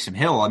think it's Taysom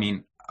Hill. I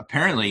mean,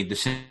 apparently the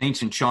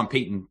Saints and Sean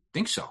Payton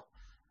think so.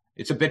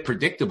 It's a bit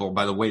predictable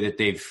by the way that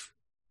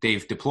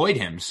they've deployed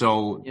him.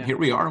 So Here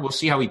we are. We'll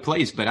see how he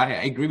plays. But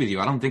I agree with you.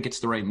 I don't think it's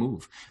the right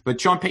move.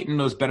 But Sean Payton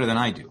knows better than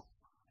I do.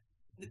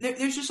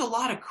 There's just a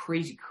lot of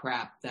crazy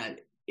crap that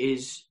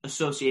is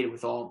associated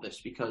with all of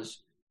this,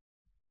 because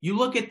you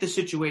look at the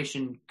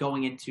situation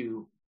going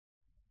into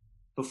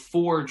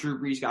before Drew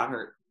Brees got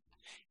hurt.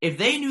 If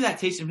they knew that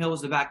Taysom Hill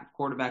was the backup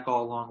quarterback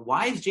all along,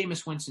 why is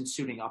Jameis Winston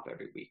suiting up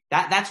every week?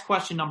 That's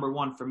question number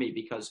one for me,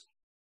 because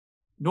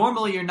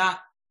normally you're not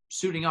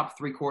suiting up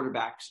three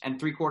quarterbacks, and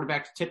three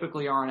quarterbacks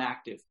typically aren't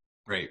active.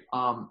 Right.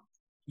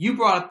 You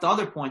brought up the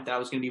other point that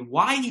was going to be,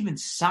 why even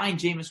sign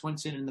Jameis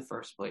Winston in the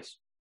first place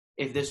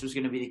if this was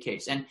going to be the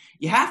case? And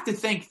you have to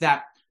think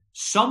that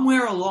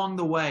somewhere along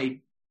the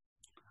way,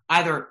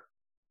 either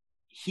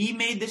he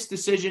made this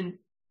decision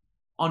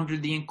under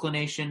the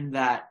inclination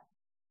that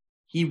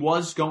he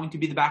was going to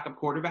be the backup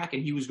quarterback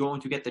and he was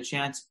going to get the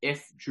chance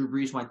if Drew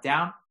Brees went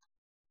down,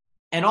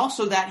 and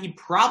also that he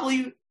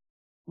probably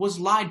was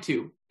lied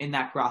to in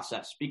that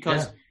process,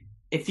 because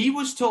if he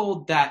was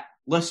told that,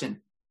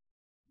 listen,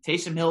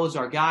 Taysom Hill is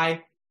our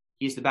guy,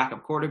 he's the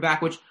backup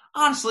quarterback, which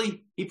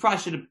honestly, he probably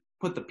should have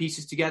put the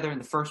pieces together in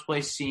the first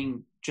place,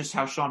 seeing just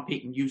how Sean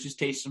Payton uses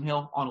Taysom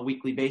Hill on a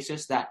weekly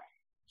basis, that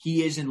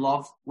he is in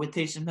love with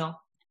Taysom Hill.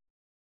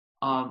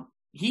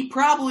 He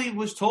probably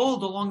was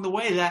told along the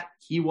way that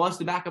he was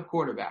the backup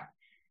quarterback.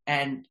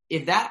 And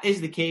if that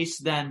is the case,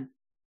 then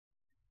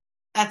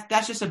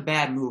that's just a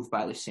bad move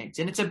by the Saints.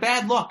 And it's a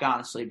bad look,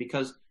 honestly,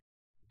 because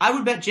I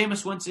would bet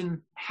Jameis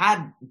Winston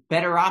had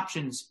better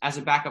options as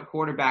a backup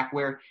quarterback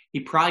where he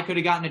probably could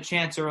have gotten a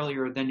chance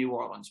earlier than New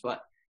Orleans.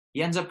 But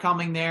he ends up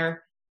coming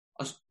there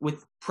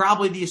with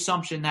probably the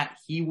assumption that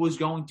he was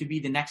going to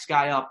be the next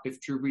guy up if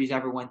Drew Brees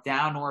ever went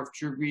down, or if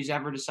Drew Brees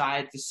ever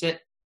decided to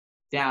sit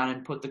down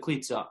and put the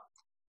cleats up.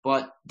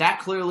 But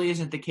that clearly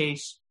isn't the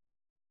case.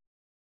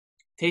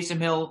 Taysom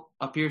Hill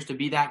appears to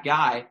be that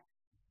guy,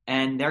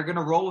 and they're going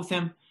to roll with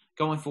him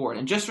going forward.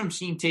 And just from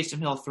seeing Taysom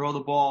Hill throw the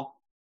ball,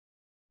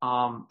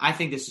 I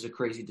think this is a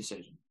crazy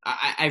decision.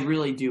 I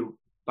really do,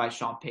 by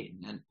Sean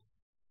Payton. And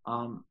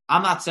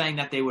I'm not saying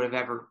that they would have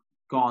ever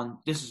gone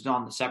 – this is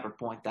on the separate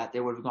point, that they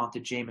would have gone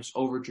to Jameis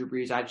over Drew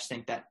Brees. I just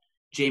think that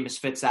Jameis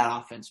fits that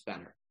offense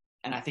better.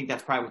 And I think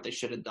that's probably what they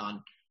should have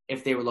done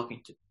if they were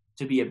looking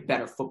to be a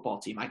better football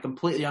team. I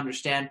completely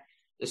understand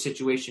the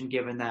situation,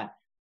 given that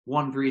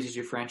one, Brees is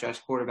your franchise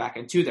quarterback,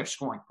 and two, they're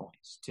scoring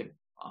points too.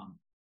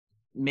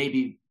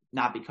 Maybe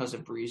not because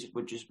of Brees,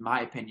 which is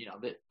my opinion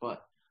of it,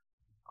 but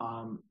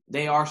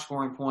they are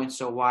scoring points.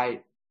 So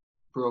why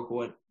broke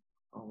what?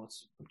 I'm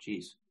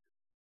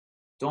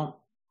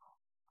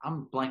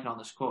blanking on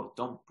this quote.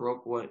 Don't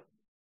broke what?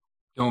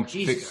 Don't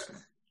fix it.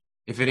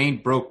 If it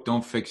ain't broke,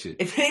 don't fix it.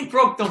 If it ain't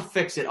broke, don't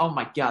fix it. Oh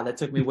my God, that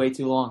took me way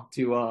too long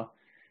to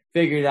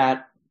figure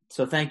that.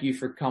 So thank you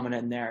for coming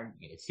in there.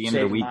 It's the end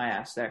of the week. My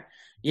ass there.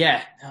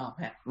 Yeah. Oh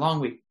man, long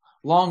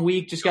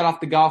week. Just got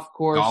off the golf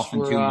course.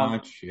 Golfing too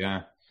much.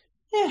 Yeah.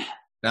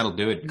 That'll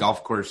do it.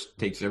 Golf course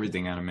takes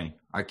everything out of me.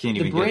 I can't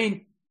even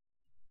get.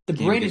 The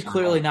brain is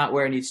clearly not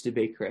where it needs to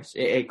be, Chris.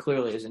 It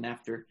clearly isn't.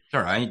 After. It's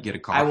all right. Get a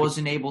coffee. I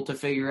wasn't able to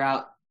figure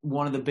out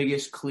one of the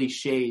biggest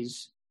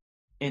cliches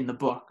in the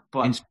book,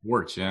 but in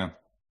sports, yeah.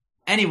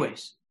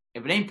 Anyways,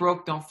 if it ain't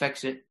broke, don't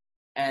fix it,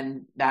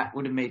 and that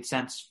would have made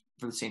sense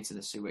for the Saints in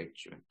this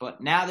situation.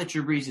 But now that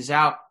Drew Brees is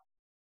out,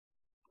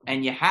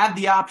 and you have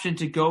the option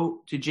to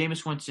go to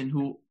Jameis Winston,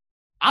 who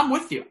I'm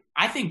with you.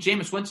 I think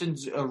Jameis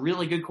Winston's a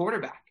really good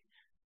quarterback.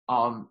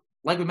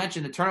 Like we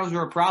mentioned, the turnovers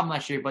were a problem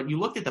last year, but you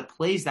looked at the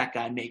plays that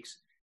guy makes.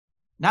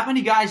 Not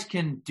many guys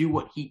can do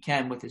what he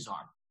can with his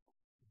arm.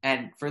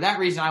 And for that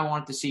reason, I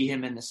wanted to see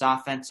him in this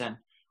offense. And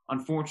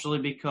unfortunately,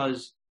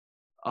 because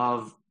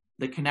of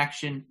the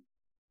connection,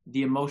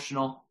 the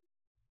emotional,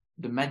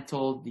 the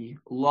mental, the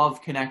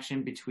love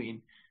connection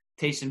between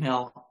Taysom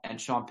Hill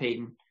and Sean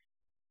Payton,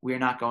 we are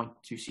not going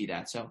to see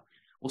that. So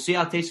we'll see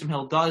how Taysom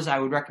Hill does. I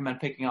would recommend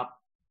picking up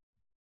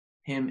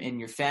him in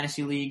your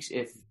fantasy leagues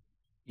if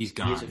he's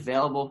gone. He is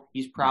available.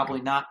 He's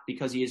probably not,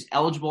 because he is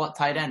eligible at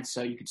tight end.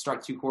 So you could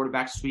start 2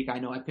 quarterbacks this week. I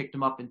know I picked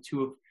him up in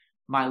 2 of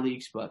my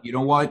leagues, but you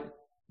know what,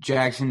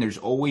 Jackson? There's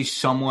always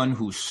someone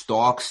who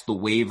stalks the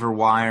waiver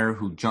wire.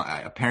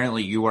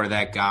 Apparently you are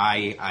that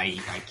guy. I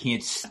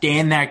can't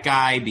stand that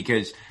guy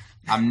because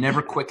I'm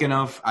never quick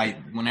enough.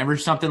 Whenever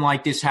something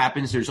like this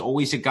happens, there's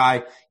always a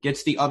guy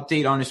gets the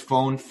update on his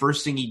phone.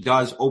 First thing he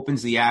does,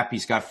 opens the app.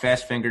 He's got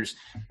fast fingers.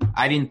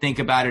 I didn't think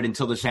about it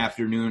until this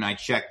afternoon. I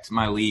checked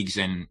my leagues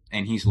and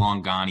he's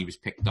long gone. He was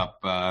picked up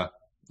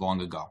long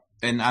ago.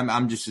 And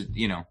I'm just,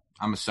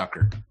 I'm a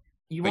sucker.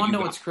 You want to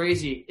know what's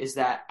crazy is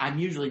that I'm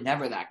usually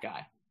never that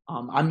guy.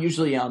 I'm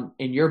usually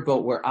in your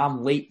boat where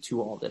I'm late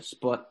to all this,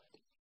 but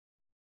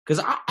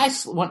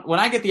because when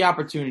I get the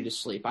opportunity to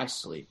sleep, I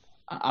sleep.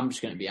 I'm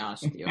just going to be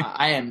honest with you.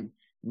 I am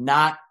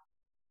not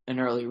an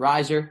early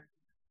riser,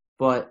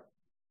 but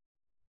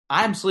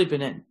I'm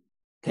sleeping in.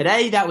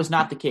 Today, that was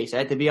not the case. I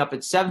had to be up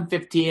at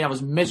 7:15. I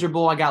was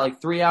miserable. I got like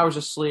 3 hours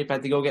of sleep. I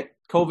had to go get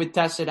COVID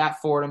tested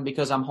at Fordham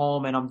because I'm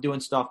home and I'm doing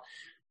stuff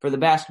for the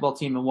basketball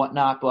team and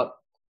whatnot. But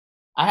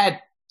I had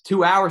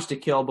 2 hours to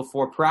kill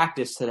before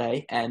practice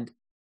today, and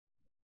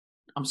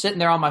I'm sitting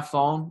there on my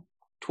phone,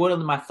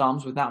 twiddling my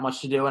thumbs with not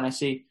much to do, and I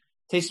see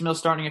Taysom Hill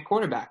starting at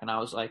quarterback, and I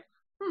was like,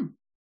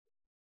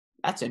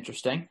 that's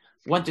interesting.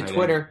 Went to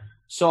Twitter,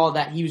 saw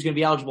that he was going to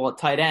be eligible at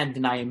tight end,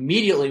 and I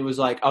immediately was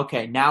like,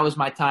 okay, now is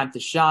my time to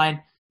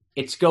shine.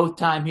 It's go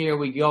time. Here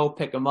we go.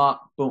 Pick him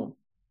up. Boom.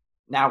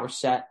 Now we're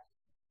set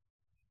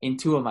in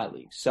 2 of my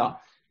leagues. So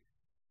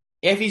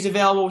if he's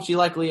available, which he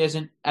likely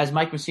isn't, as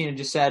Mike Messina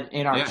just said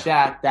in our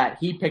chat, that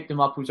he picked him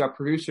up, who's our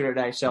producer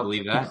today. So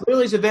he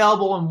clearly is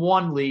available in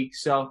 1 league.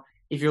 So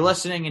if you're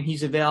listening and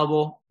he's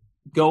available,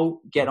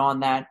 go get on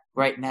that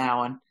right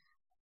now. And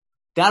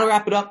that'll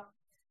wrap it up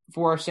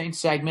for our Saints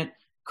segment.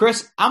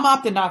 Chris, I'm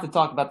opting not to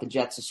talk about the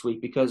Jets this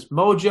week because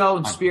mojo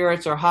and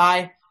spirits are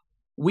high.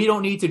 We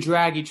don't need to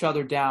drag each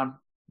other down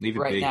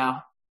right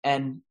now.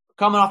 And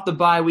coming off the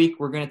bye week,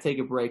 we're going to take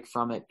a break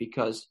from it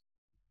because,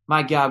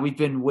 my God, we've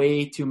been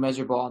way too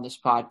miserable on this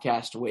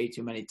podcast way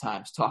too many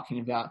times talking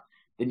about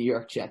the New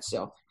York Jets.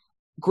 So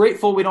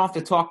grateful we don't have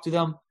to talk to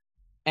them,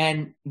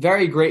 and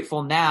very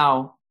grateful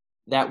now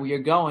that we are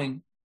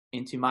going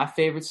into my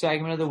favorite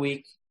segment of the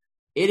week.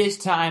 It is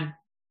time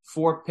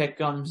for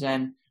Pick'ems,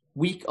 and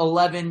Week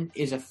 11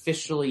 is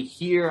officially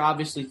here,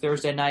 obviously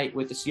Thursday night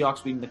with the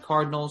Seahawks beating the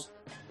Cardinals.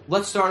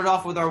 Let's start it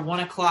off with our 1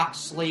 o'clock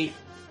slate.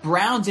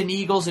 Browns and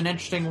Eagles, an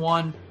interesting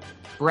one.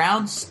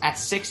 Browns at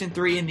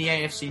 6-3 in the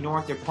AFC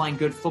North. They're playing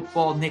good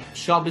football. Nick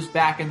Chubb is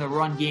back in the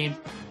run game,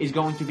 is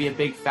going to be a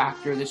big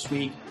factor this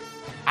week.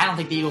 I don't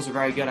think the Eagles are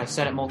very good. I've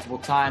said it multiple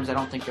times. I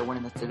don't think they're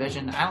winning the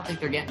division. I don't think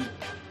they're getting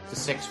to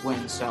 6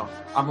 wins, so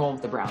I'm rolling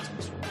with the Browns in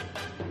this one.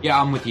 Yeah,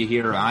 I'm with you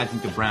here. I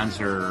think the Browns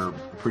are a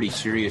pretty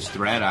serious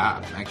threat.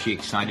 I'm actually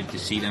excited to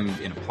see them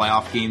in a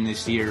playoff game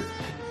this year.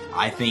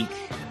 I think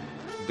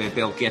that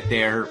they'll get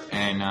there,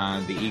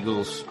 and the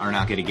Eagles are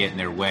not going to get in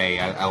their way.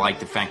 I like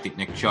the fact that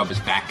Nick Chubb is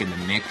back in the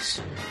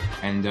mix.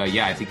 And,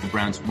 I think the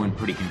Browns win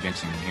pretty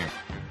convincingly here.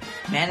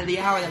 Man of the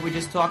hour that we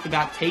just talked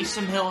about,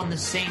 Taysom Hill and the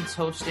Saints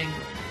hosting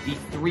the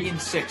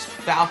 3-6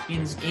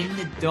 Falcons in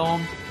the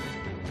Dome.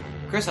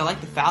 Chris, I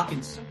like the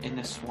Falcons in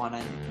this one.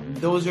 And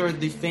those are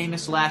the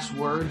famous last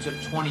words of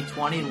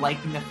 2020,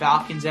 liking the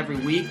Falcons every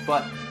week,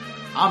 but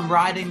I'm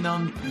riding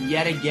them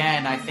yet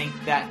again. I think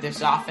that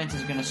this offense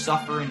is going to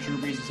suffer in Drew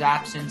Brees'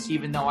 absence,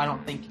 even though I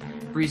don't think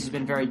Brees has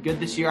been very good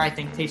this year. I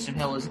think Taysom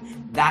Hill is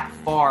that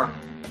far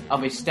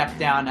of a step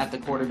down at the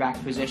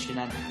quarterback position.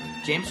 And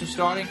James was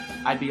starting,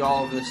 I'd be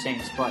all over the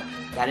Saints, but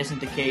that isn't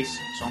the case,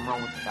 so I'm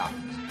rolling with the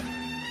Falcons.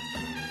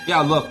 Yeah,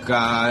 look,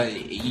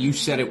 you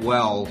said it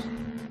well.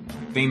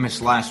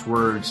 Famous last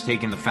words,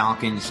 taking the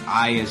Falcons.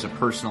 I, as a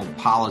personal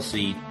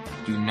policy,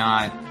 do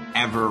not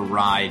ever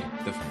ride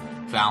the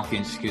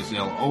Falcons because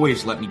they'll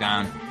always let me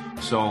down.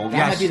 So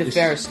that might be the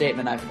fairest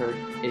statement I've heard,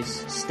 is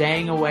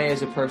staying away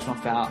as a personal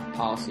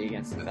policy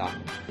against the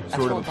Falcons. That's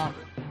sort of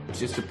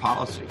just a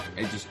policy.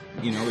 It just,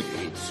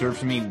 it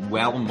serves me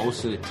well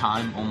most of the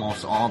time,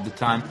 almost all of the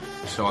time.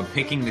 So I'm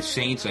picking the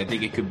Saints. I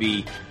think it could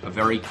be a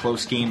very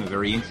close game, a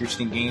very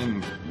interesting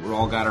game. We're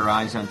all got our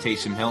eyes on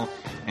Taysom Hill.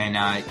 And,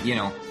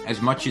 as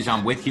much as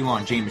I'm with you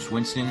on Jameis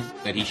Winston,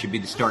 that he should be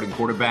the starting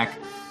quarterback,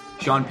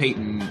 Sean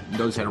Payton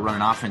knows how to run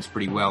an offense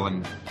pretty well,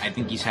 and I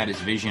think he's had his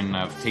vision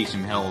of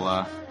Taysom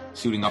Hill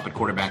suiting up at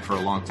quarterback for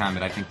a long time,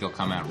 but I think they'll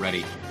come out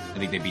ready. I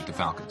think they beat the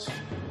Falcons.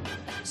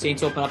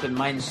 Saints open up at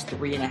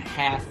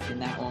 -3.5 in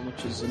that one,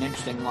 which is an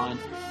interesting line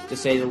to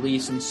say the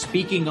least. And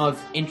speaking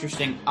of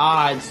interesting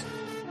odds,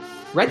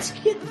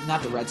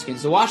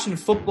 the Washington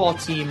football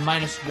team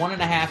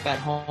 -1.5 at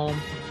home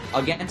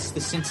against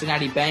the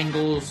Cincinnati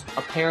Bengals,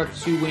 a pair of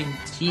 2-win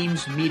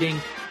teams meeting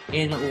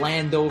in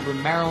Landover,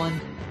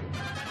 Maryland.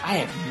 I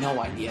have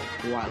no idea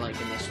who I like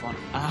in this one.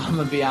 I'm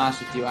going to be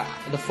honest with you.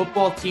 The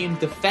football team,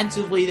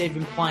 defensively, they've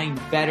been playing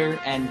better,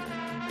 and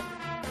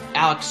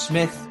Alex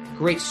Smith,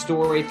 great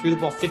story, threw the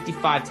ball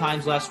 55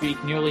 times last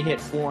week, nearly hit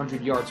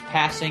 400 yards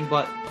passing,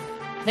 but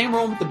I think I'm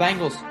rolling with the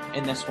Bengals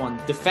in this one.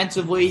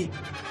 Defensively,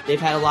 they've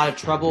had a lot of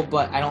trouble,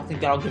 but I don't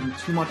think that'll give them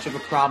too much of a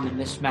problem in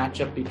this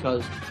matchup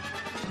because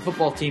the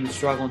football team is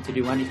struggling to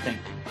do anything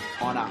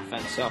on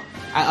offense. So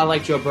I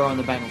like Joe Burrow and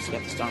the Bengals to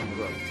get this done on the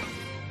road.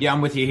 Yeah,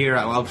 I'm with you here.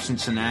 I love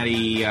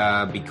Cincinnati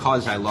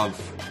because I love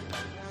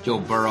Joe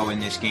Burrow in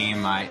this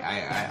game.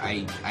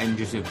 I'm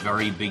just a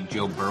very big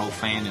Joe Burrow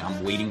fan, and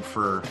I'm waiting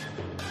for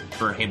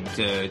him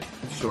to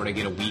sort of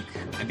get a week.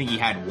 I think he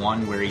had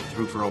one where he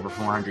threw for over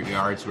 400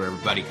 yards where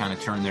everybody kind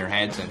of turned their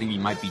heads. I think he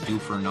might be due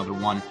for another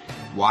one.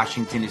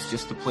 Washington is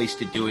just the place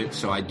to do it,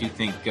 so I do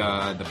think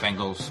the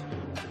Bengals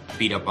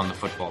beat up on the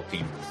football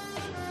team.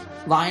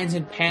 Lions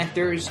and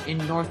Panthers in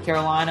North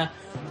Carolina.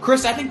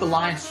 Chris, I think the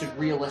Lions should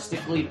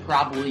realistically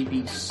probably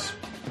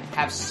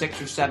have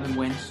 6 or 7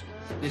 wins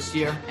this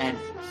year, and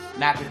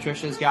Matt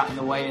Patricia's gotten in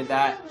the way of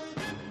that.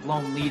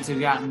 Blown leads have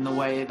gotten in the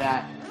way of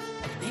that.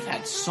 They've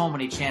had so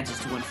many chances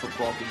to win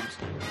football games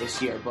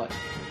this year, but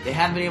they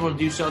haven't been able to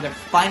do so. They're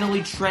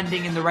finally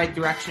trending in the right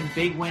direction.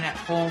 Big win at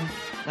home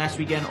last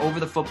weekend over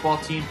the football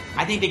team.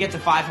 I think they get to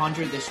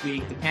 500 this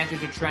week. The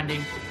Panthers are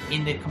trending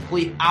in the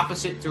complete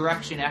opposite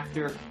direction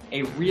after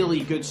a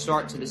really good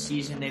start to the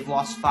season. They've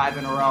lost 5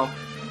 in a row.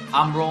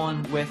 I'm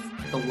rolling with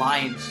the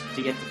Lions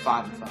to get to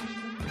 5-5.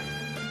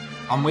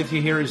 I'm with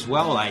you here as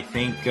well. I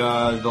think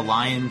the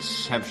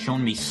Lions have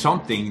shown me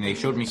something. They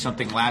showed me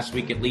something last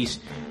week at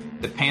least.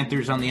 The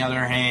Panthers, on the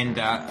other hand,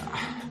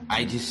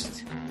 I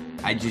just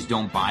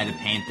don't buy the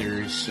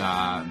Panthers.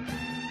 I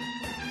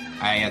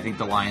think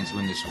the Lions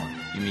win this one.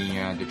 Give me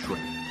Detroit.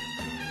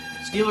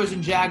 Steelers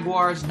and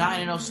Jaguars,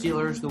 9-0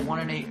 Steelers, the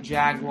 1-8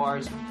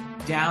 Jaguars,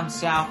 down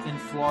south in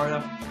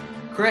Florida.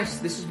 Chris,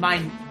 this is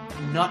my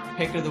nut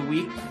pick of the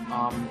week.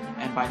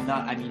 And by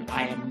nut, I mean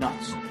I am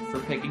nuts for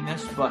picking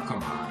this, but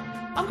come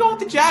on. I'm going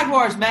with the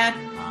Jaguars, man.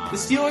 The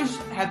Steelers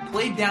have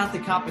played down to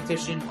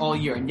competition all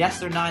year, and yes,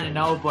 they're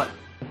 9-0, but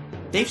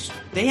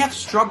they have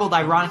struggled,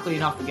 ironically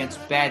enough, against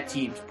bad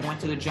teams. Point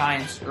to the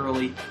Giants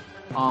early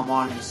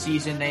on in the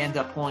season. They end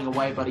up pulling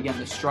away, but again,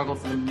 they struggled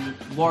for the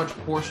large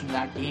portion of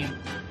that game.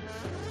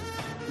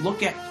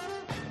 Look at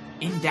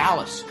in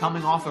Dallas,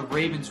 coming off of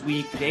Ravens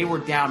week, they were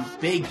down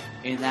big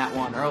in that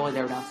one early.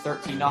 They were down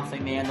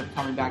 13-0. They ended up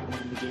coming back and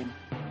winning the game.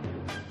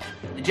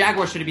 The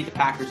Jaguars should have beat the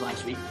Packers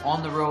last week.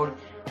 On the road,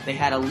 they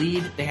had a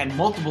lead. They had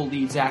multiple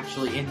leads,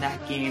 actually, in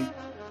that game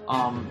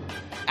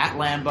at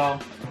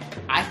Lambeau.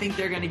 I think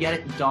they're going to get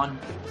it done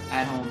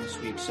at home this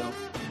week. So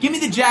give me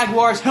the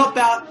Jaguars. Help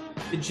out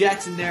the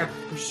Jets in their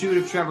pursuit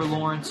of Trevor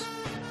Lawrence.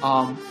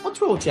 Let's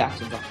roll with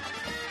Jacksonville.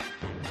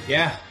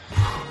 Yeah,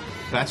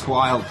 that's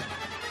wild.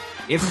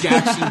 If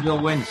Jacksonville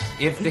wins,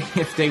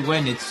 if they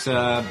win, it's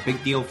a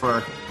big deal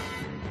for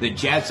the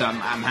Jets. I'm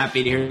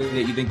happy to hear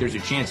that you think there's a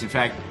chance. In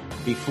fact,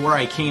 before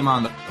I came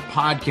on the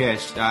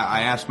podcast,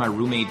 I asked my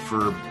roommate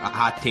for a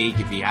hot take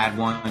if he had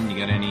one. You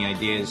got any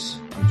ideas?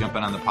 I'm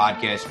jumping on the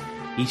podcast.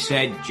 He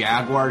said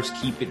Jaguars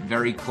keep it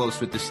very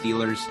close with the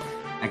Steelers.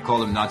 I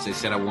called him nuts. I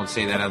said I won't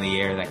say that on the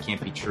air. That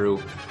can't be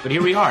true. But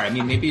here we are. I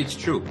mean, maybe it's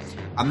true.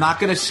 I'm not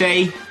going to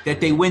say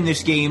that they win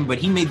this game, but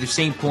he made the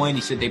same point.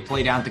 He said they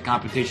play down to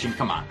competition.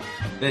 Come on.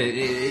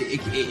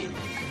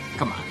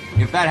 Come on.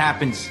 If that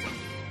happens,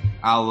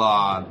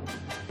 I'll,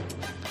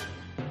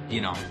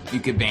 you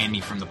could ban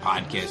me from the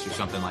podcast or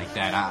something like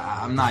that.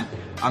 I'm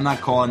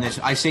not calling this.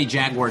 I say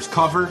Jaguars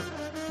cover.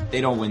 They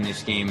don't win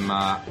this game.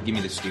 Give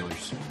me the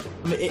Steelers.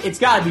 I mean, it's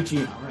got to be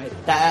Gino, right?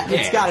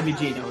 It's got to be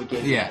Gino who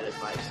gave me that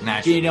advice.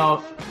 Naturally. Gino,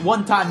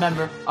 one-time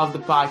member of the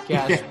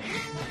podcast.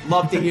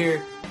 Love to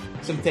hear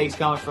some takes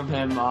coming from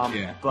him.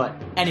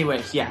 But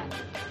anyways, give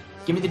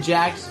me the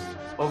Jags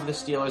over the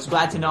Steelers.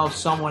 Glad to know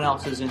someone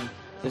else is in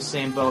the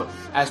same boat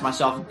as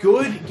myself.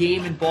 Good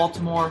game in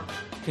Baltimore.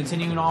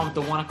 Continuing on with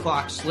the 1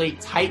 o'clock slate.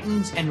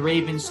 Titans and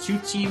Ravens, two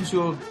teams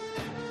who have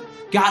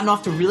gotten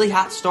off to really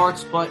hot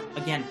starts, but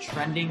again,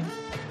 trending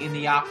in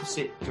the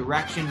opposite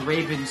direction.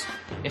 Ravens,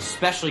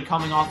 especially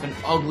coming off an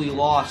ugly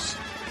loss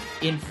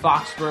in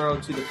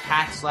Foxborough to the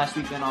Pats last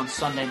weekend on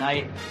Sunday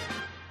night.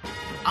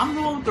 I'm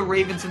going with the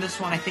Ravens in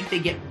this one. I think they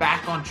get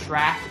back on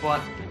track,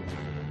 but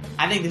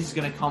I think this is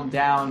going to come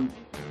down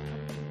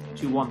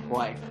to one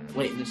play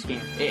late in this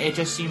game. It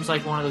just seems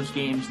like one of those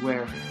games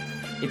where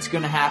it's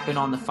going to happen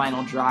on the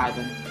final drive,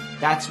 and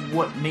that's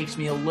what makes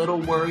me a little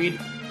worried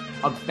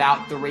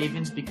about the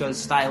Ravens,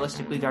 because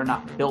stylistically they're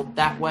not built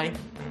that way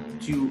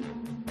to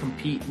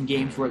compete in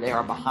games where they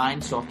are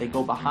behind. So if they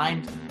go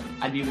behind,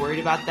 I'd be worried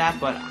about that,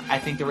 but I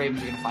think the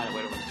Ravens are going to find a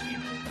way to win this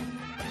game.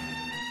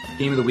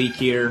 Game of the week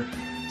here,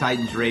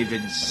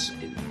 Titans-Ravens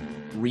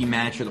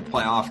rematch of the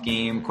playoff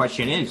game.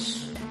 Question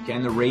is,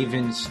 can the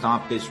Ravens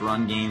stop this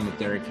run game with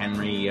Derrick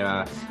Henry?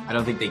 I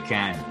don't think they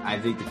can. I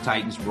think the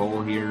Titans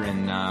roll here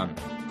and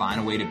find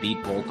a way to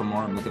beat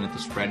Baltimore. I'm looking at the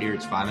spread here.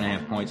 It's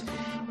 5.5 points.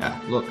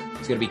 Look,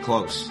 it's going to be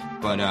close.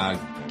 But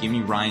give me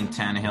Ryan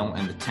Tannehill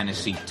and the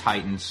Tennessee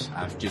Titans.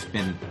 I've just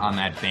been on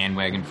that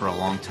bandwagon for a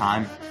long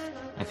time.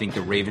 I think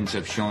the Ravens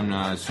have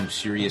shown some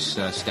serious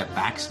step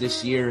backs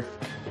this year.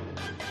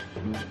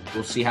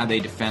 We'll see how they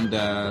defend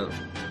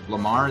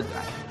Lamar.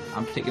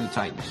 I'm taking the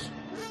Titans.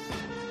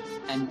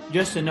 And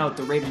just a note,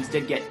 the Ravens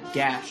did get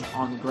gashed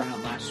on the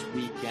ground last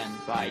weekend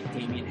by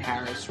Damian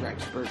Harris,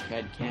 Rex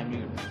Burkhead, Cam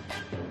Newton.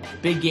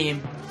 Big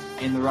game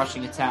in the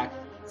rushing attack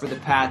for the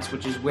Pats,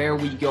 which is where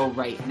we go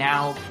right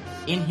now.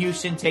 In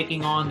Houston,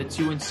 taking on the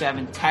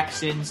 2-7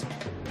 Texans.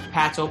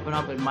 Pats open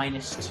up at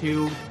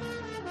 -2.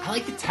 I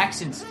like the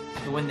Texans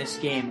to win this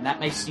game, and that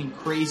may seem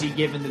crazy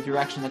given the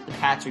direction that the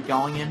Pats are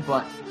going in,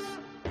 but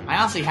I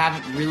honestly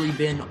haven't really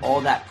been all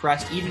that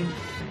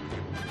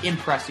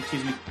impressed,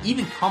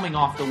 even coming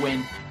off the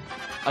win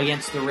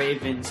against the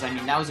Ravens. I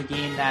mean, that was a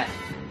game that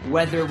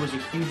weather was a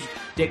huge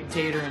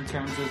dictator in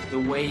terms of the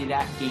way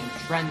that game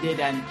trended,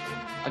 and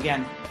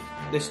again,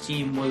 this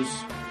team was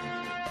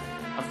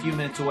a few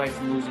minutes away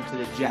from losing to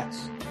the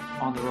Jets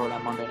on the road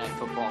on Monday Night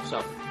Football.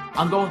 So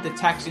I'm going with the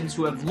Texans,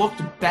 who have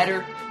looked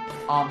better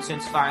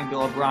since firing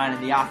Bill O'Brien,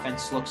 and the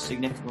offense looks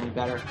significantly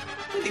better.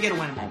 I think they get a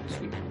win at home this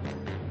week.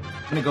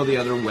 I'm going to go the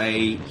other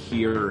way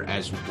here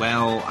as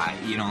well.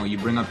 You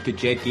bring up the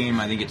Jet game.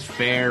 I think it's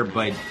fair,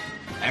 but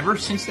ever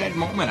since that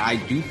moment, I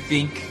do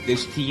think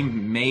this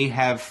team may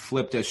have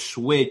flipped a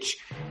switch.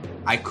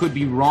 I could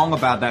be wrong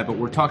about that, but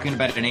we're talking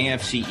about an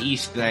AFC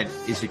East that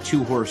is a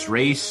 2-horse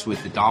race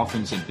with the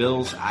Dolphins and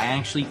Bills. I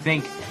actually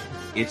think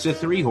it's a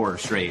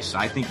 3-horse race.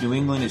 I think New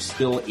England is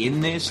still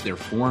in this. They're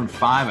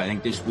 4-5. I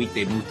think this week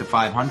they moved to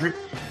 500.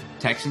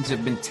 Texans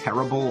have been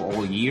terrible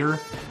all year.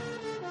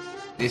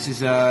 This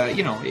is,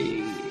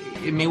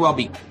 it may well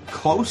be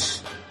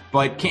close,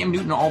 but Cam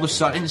Newton all of a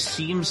sudden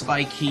seems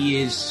like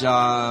he is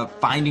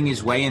finding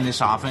his way in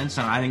this offense,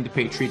 and I think the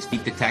Patriots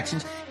beat the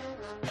Texans.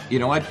 You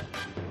know what?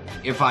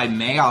 If I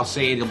may, I'll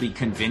say it'll be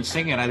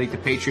convincing, and I think the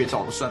Patriots,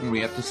 all of a sudden,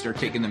 we have to start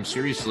taking them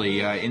seriously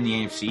in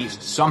the AFC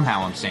East.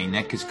 Somehow I'm saying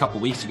that, because a couple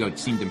weeks ago it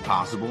seemed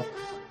impossible.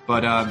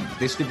 But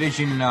this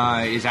division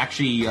is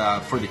actually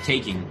for the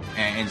taking,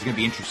 and it's going to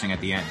be interesting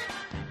at the end.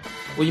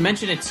 Well, you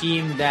mentioned a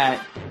team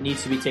that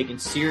needs to be taken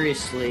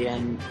seriously,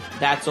 and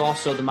that's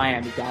also the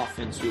Miami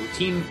Dolphins, who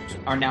teams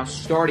are now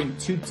starting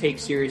to take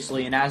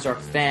seriously, and as our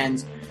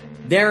fans,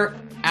 they're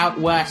out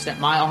west at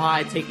Mile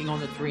High taking on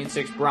the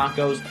 3-6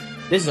 Broncos.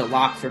 This is a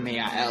lock for me,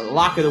 a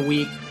lock of the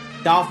week.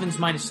 Dolphins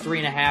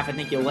 -3.5. I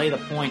think you'll lay the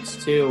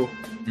points too.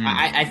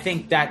 I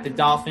think that the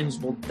Dolphins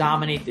will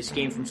dominate this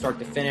game from start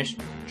to finish.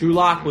 Drew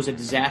Lock was a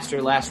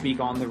disaster last week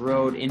on the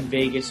road in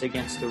Vegas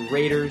against the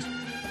Raiders.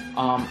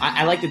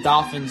 I like the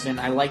Dolphins, and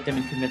I like them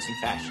in convincing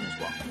fashion as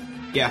well.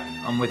 Yeah,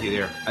 I'm with you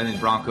there. I think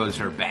the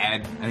Broncos are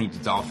bad. I think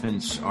the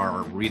Dolphins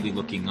are really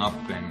looking up,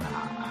 and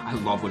I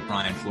love what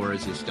Brian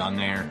Flores has done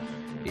there.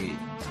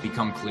 It's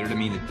become clear to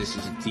me that this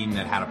is a team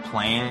that had a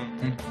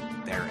plan.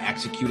 They're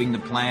executing the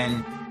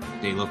plan.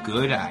 They look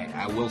good.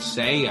 I will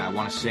say, I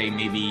want to say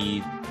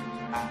maybe,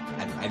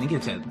 I think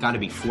it's got to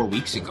be 4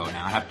 weeks ago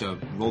now. I have to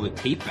roll the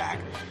tape back.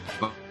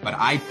 But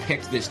I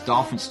picked this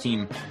Dolphins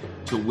team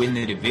to win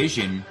the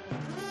division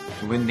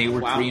when they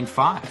were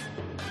 3-5.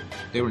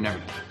 They were never.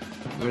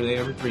 Were they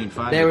ever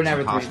 3-5? They were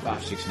never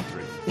 3-5.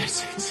 6-3. They're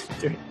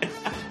 6-3.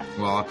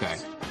 Well, okay.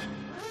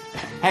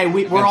 Hey,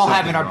 we're all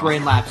having our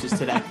brain lapses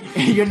today.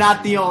 You're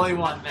not the only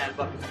one, man.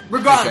 But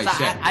regardless,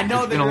 I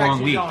know the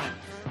direction you're going.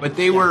 But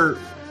they were.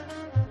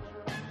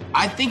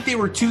 I think they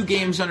were 2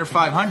 games under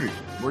 500.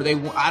 Were they?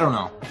 I don't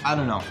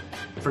know.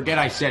 Forget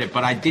I said it,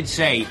 but I did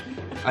say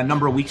a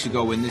number of weeks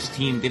ago when this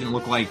team didn't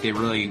look like they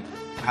really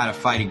had a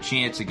fighting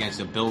chance against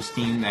a Bills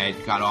team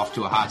that got off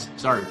to a hot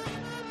start.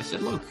 I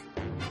said, look,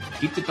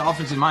 keep the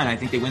Dolphins in mind. I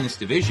think they win this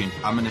division.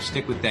 I'm going to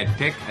stick with that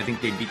pick. I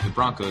think they beat the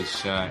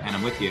Broncos, and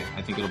I'm with you.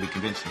 I think it'll be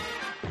convincing.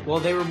 Well,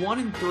 they were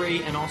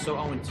 1-3 and also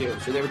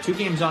 0-2, so they were 2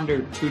 games under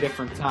 2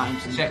 different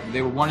times.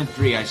 They were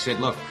 1-3. I said,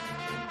 look,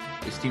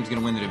 this team's going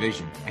to win the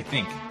division. I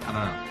think. I don't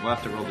know. We'll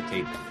have to roll the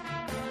tape.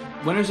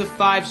 Winners of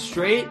 5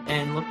 straight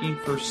and looking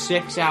for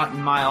 6 out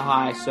in Mile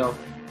High, so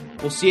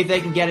we'll see if they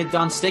can get it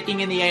done. Sticking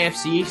in the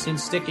AFC East and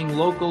sticking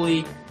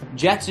locally,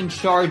 Jets and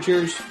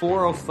Chargers,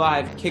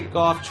 4:05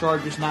 kickoff.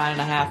 Chargers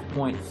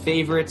 9.5-point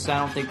favorites. I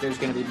don't think there's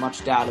going to be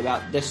much doubt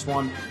about this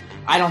one.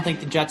 I don't think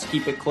the Jets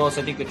keep it close.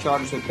 I think the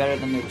Chargers are better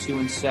than their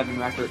 2-7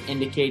 record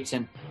indicates.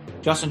 And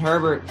Justin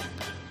Herbert,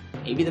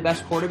 maybe the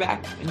best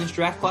quarterback in this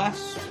draft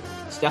class.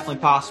 It's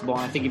definitely possible,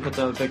 and I think he puts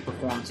up a big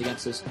performance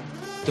against this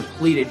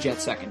depleted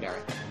Jets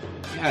secondary.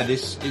 Yeah,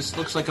 this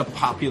looks like a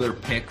popular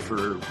pick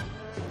for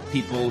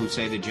people who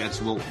say the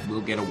Jets will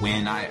get a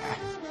win. I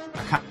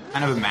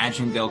kind of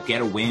imagine they'll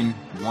get a win,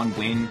 1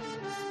 win.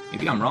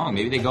 Maybe I'm wrong.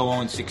 Maybe they go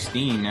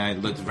 0-16.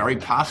 It looks very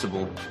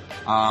possible.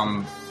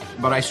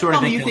 But I sort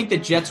of think... you think the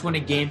Jets win a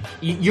game?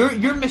 You're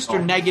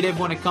Mr. Negative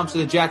when it comes to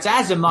the Jets,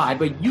 as am I,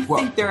 but you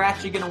think they're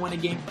actually going to win a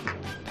game?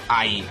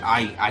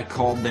 I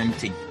called them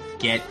to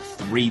get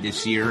 3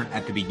 this year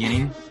at the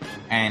beginning,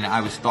 and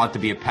I was thought to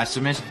be a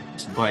pessimist,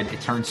 but it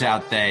turns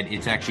out that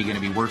it's actually going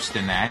to be worse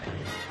than that.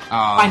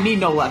 I mean,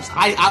 no less.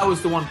 I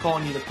was the one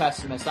calling you the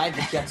pessimist. I had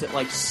the Jets at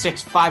like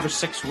 5 or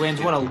 6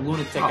 wins. What a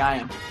lunatic I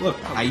am. Look,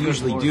 I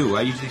usually do.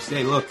 I usually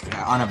say, look,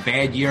 on a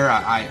bad year,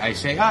 I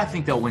say, I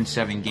think they'll win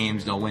 7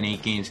 games. They'll win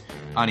 8 games.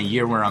 On a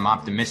year where I'm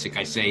optimistic,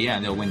 I say, yeah,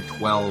 they'll win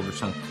 12 or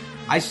something.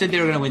 I said they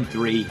were going to win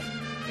 3.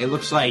 It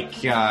looks like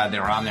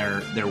they're on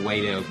their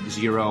way to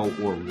 0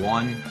 or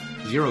 1.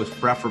 0 is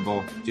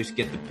preferable. Just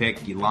get the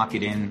pick. You lock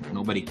it in.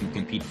 Nobody can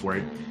compete for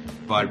it.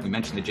 But we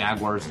mentioned the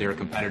Jaguars. They're a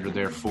competitor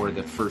there for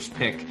the first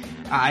pick.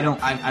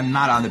 I'm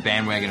not on the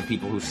bandwagon of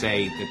people who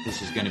say that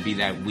this is going to be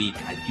that week.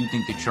 I do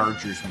think the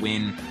Chargers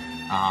win.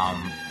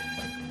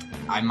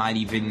 I might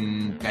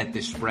even bet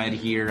the spread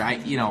here.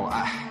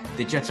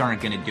 The Jets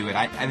aren't going to do it.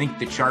 I think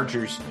the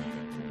Chargers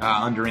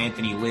under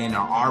Anthony Lynn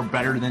are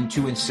better than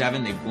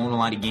 2-7. They've won a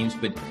lot of games,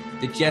 but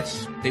the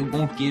Jets, they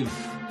won't give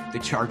the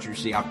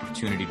Chargers the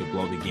opportunity to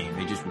blow the game.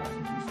 They just won't.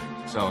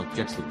 So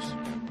Jets lose.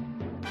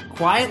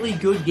 Quietly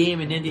good game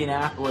in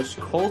Indianapolis.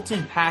 Colts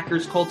and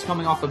Packers. Colts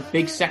coming off a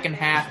big second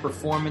half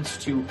performance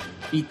to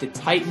beat the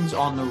Titans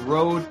on the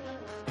road.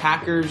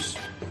 Packers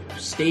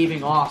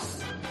staving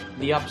off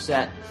the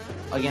upset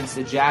against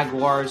the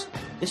Jaguars.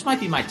 This might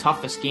be my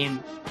toughest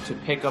game to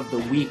pick of the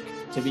week,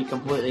 to be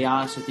completely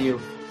honest with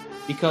you,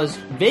 because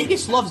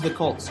Vegas loves the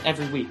Colts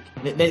every week.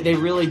 They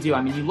really do.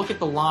 I mean, you look at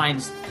the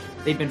lines.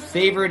 They've been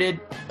favorited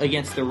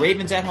against the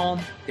Ravens at home.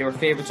 They were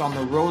favorites on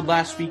the road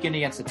last weekend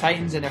against the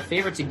Titans, and they're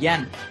favorites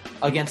again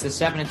against the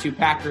 7-2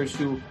 Packers,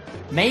 who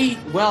may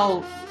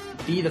well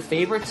be the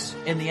favorites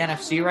in the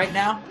NFC right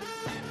now.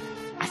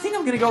 I think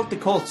I'm going to go with the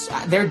Colts.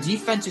 Their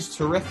defense is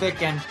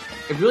terrific, and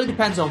it really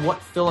depends on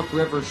what Phillip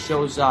Rivers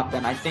shows up,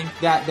 and I think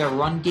that their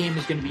run game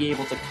is going to be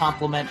able to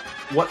complement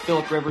what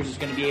Phillip Rivers is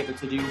going to be able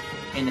to do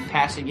in the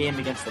passing game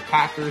against the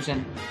Packers,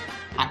 and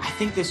I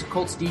think this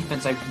Colts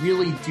defense, I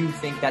really do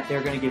think that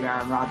they're going to give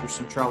Aaron Rodgers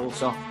some trouble.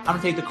 So I'm going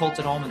to take the Colts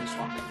at home in this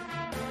one.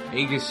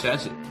 Vegas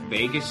says it.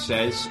 Vegas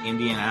says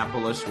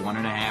Indianapolis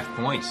 1.5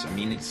 points. I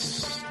mean,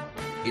 it's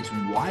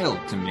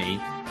wild to me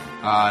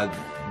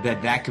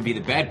that could be the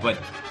bet, but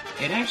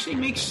it actually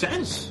makes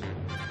sense.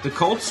 The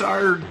Colts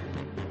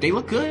they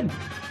look good.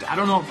 I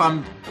don't know if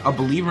I'm a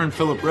believer in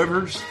Phillip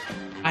Rivers.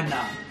 I'm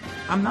not.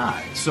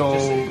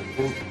 So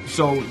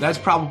that's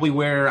probably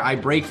where I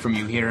break from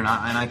you here, and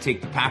I take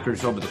the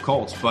Packers over the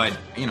Colts. But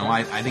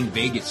I think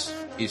Vegas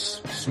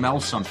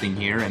smells something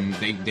here, and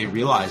they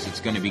realize it's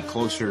going to be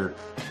closer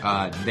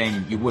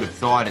than you would have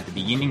thought at the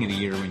beginning of the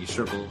year when you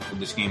circled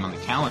this game on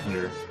the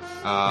calendar.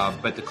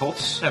 But the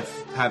Colts have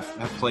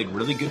played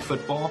really good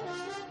football,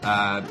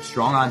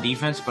 strong on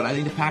defense. But I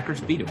think the Packers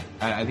beat them.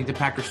 I think the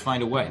Packers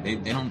find a way. They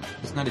don't.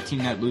 It's not a team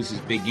that loses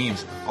big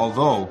games,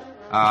 although.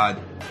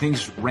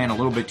 Things ran a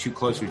little bit too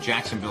close with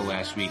Jacksonville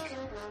last week.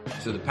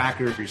 So the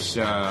Packers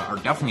are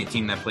definitely a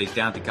team that plays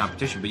down to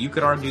competition. But you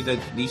could argue that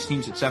these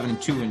teams at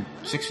 7-2 and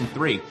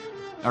 6-3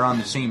 are on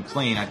the same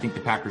plane. I think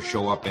the Packers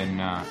show up and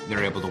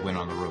they're able to win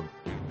on the road.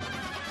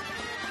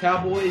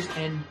 Cowboys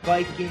and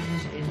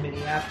Vikings in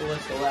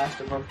Minneapolis, the last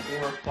of our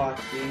 4 o'clock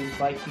games.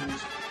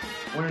 Vikings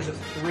winners of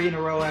 3 in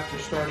a row after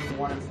starting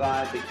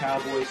 1-5. The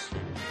Cowboys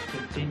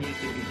continue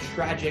to be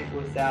tragic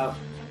without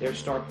their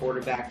star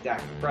quarterback,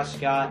 Dak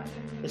Prescott.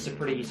 This is a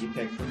pretty easy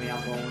pick for me.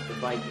 I'm going with the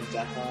Vikings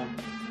at home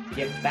to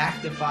get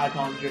back to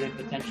 500 and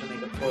potentially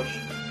make a push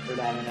for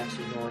that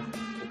NFC North,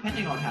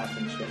 depending on how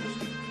things go this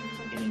week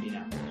in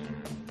Indianapolis.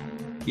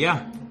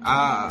 Yeah,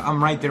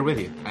 I'm right there with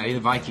you. The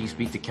Vikings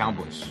beat the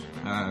Cowboys.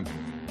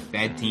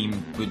 Bad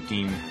team, good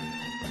team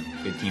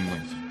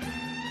wins.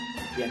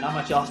 Yeah, not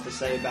much else to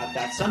say about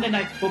that. Sunday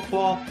Night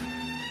Football,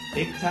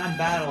 big-time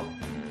battle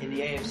in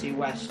the AFC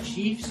West.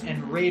 Chiefs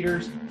and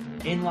Raiders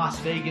in Las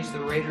Vegas. The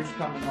Raiders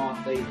coming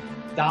off a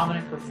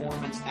dominant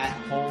performance at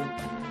home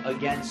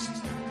against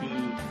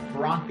the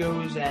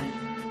Broncos, and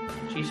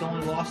Chiefs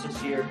only lost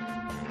this year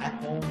at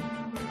home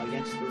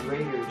against the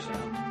Raiders.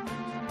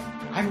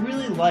 I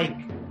really like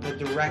the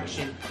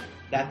direction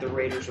that the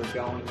Raiders are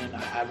going in.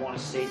 I want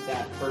to state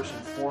that first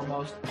and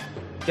foremost.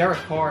 Derek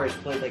Carr has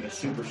played like a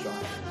superstar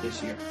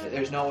this year.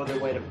 There's no other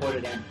way to put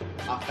it. And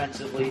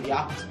offensively, the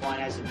offensive line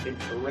hasn't been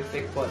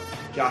terrific, but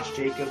Josh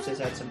Jacobs has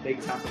had some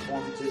big-time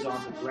performances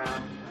on the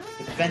ground.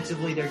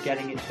 Defensively, they're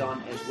getting it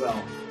done as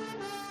well.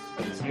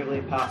 But it's nearly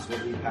impossible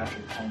to beat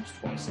Patrick Mahomes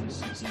twice this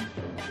season.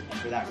 And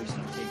for that reason,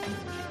 I'm taking the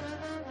Chiefs.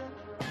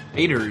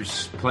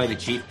 Raiders play the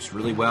Chiefs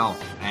really well,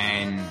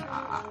 and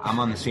I'm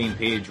on the same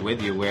page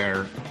with you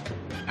where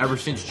ever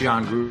since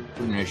John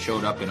Gruden has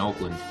showed up in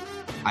Oakland,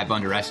 I've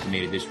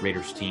underestimated this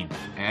Raiders team.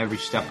 Every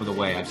step of the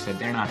way, I've said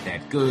they're not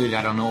that good.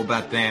 I don't know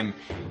about them.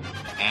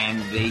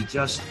 And they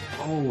just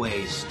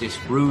always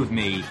disprove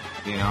me,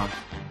 Now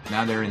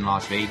they're in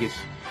Las Vegas.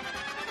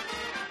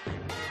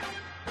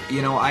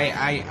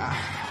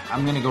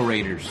 I'm going to go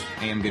Raiders.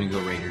 I am going to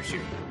go Raiders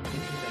here.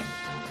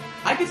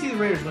 I can see the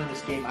Raiders win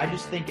this game. I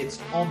just think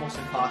it's almost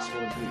impossible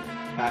to beat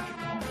Patrick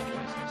Mahomes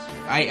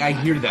twice. I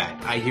hear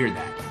that. I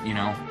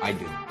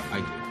do.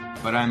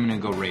 But I'm going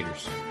to go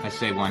Raiders. I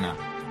say why not?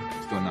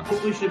 Let's go nuts.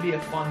 Hopefully should be a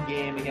fun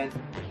game. Again,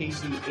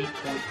 KC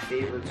 8-point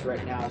favorites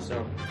right now,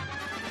 so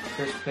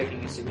Chris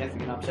picking a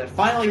significant upset.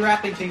 Finally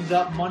wrapping things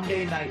up,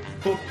 Monday Night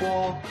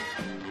Football.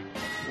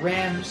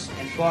 Rams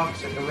and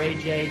Bucs at the Ray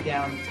J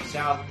down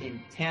south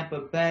in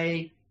Tampa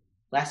Bay.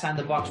 Last time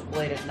the Bucs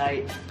played at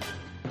night,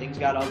 things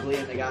got ugly,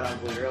 and they got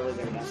ugly early.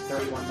 They were down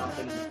 31-0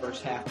 in the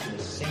first half to the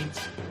Saints.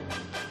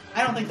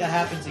 I don't think that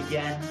happens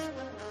again,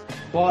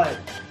 but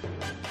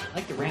I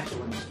like the Rams to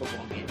win this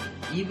football game.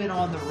 Even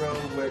on the road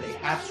where they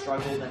have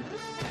struggled, and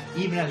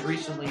even as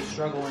recently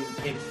struggling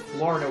in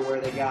Florida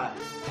where they got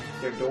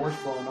their doors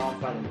blown off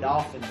by the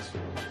Dolphins.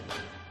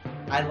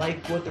 I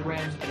like what the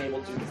Rams have been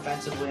able to do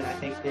defensively, and I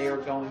think they are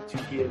going to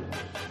give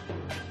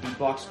the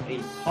Bucs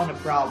a ton of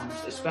problems,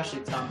 especially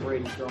Tom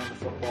Brady throwing the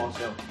football.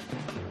 So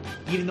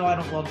even though I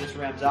don't love this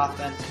Rams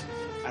offense,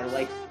 I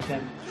like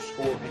them to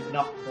score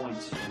enough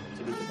points to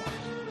beat the Bucs.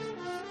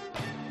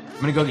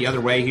 I'm going to go the other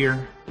way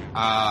here.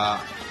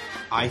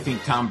 I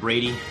think Tom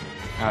Brady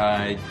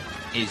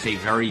is a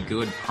very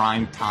good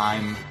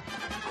primetime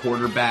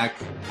quarterback.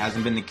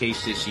 Hasn't been the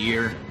case this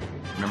year.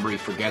 Remember, he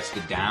forgets the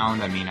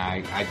down. I mean,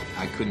 I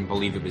couldn't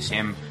believe it was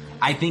him.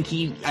 I think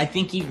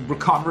he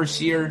recovers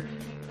here.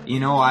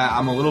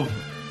 I'm a little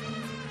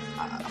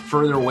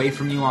further away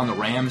from you on the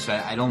Rams.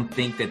 I don't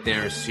think that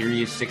they're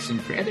serious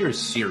 6-3. They're a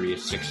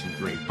serious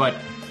 6-3, but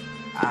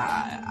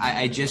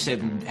I just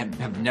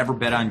have never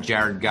bet on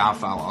Jared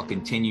Goff. I'll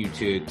continue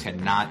to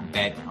not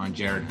bet on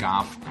Jared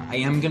Goff. I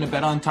am going to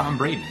bet on Tom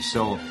Brady.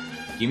 So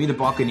give me the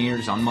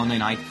Buccaneers on Monday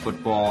Night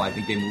Football. I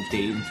think they moved to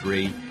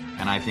 8-3.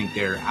 And I think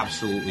they're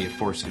absolutely a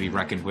force to be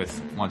reckoned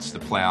with once the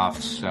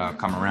playoffs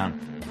come around.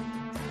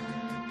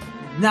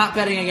 Not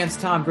betting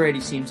against Tom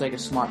Brady seems like a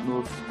smart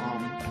move.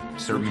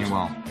 Serve me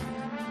well.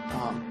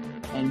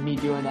 And me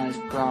doing that is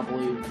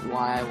probably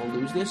why I will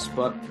lose this.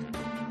 But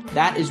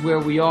that is where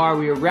we are.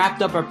 We are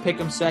wrapped up our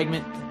Pick'em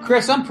segment.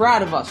 Chris, I'm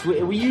proud of us.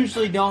 We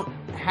usually don't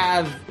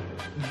have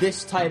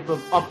this type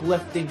of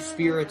uplifting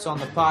spirits on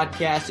the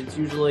podcast. It's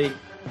usually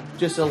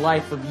just a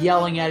life of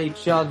yelling at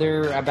each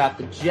other about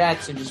the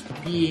Jets and just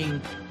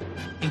being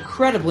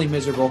incredibly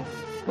miserable.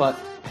 But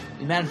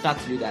we managed not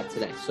to do that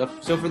today.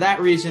 So for that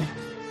reason,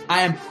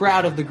 I am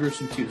proud of the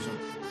gruesome twosome.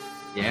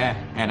 Yeah,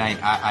 and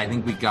I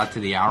think we got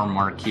to the hour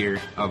mark here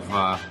of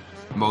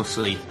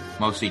mostly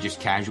just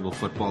casual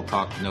football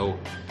talk. No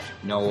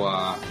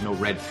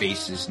red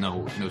faces,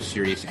 no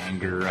serious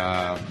anger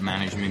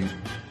management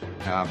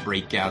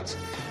breakouts.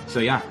 So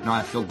yeah, no,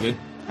 I feel good,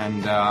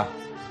 and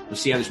we'll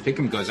see how this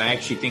pick'em goes. I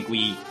actually think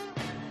we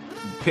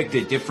picked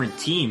a different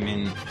team,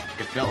 and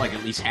it felt like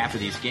at least half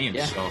of these games.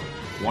 Yeah. So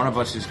one of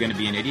us is going to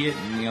be an idiot,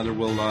 and the other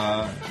will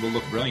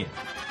look brilliant.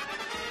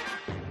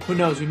 Who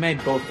knows? We may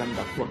both end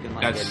up looking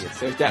like idiots.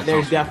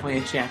 There's definitely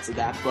a chance of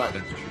that. But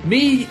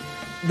me,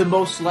 the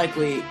most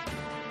likely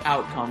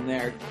outcome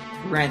there.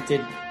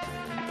 Granted,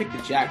 I picked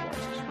the Jaguars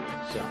this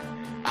week, so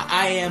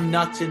I am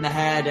nuts in the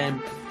head,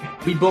 and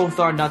we both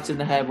are nuts in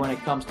the head when it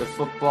comes to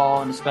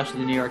football, and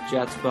especially the New York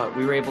Jets, but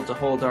we were able to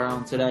hold our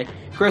own today.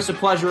 Chris, a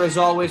pleasure as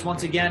always,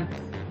 once again,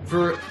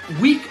 for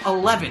Week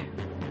 11,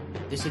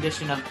 this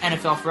edition of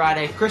NFL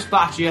Friday. Chris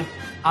Boccia,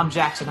 I'm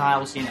Jackson Heil.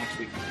 We'll see you next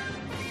week.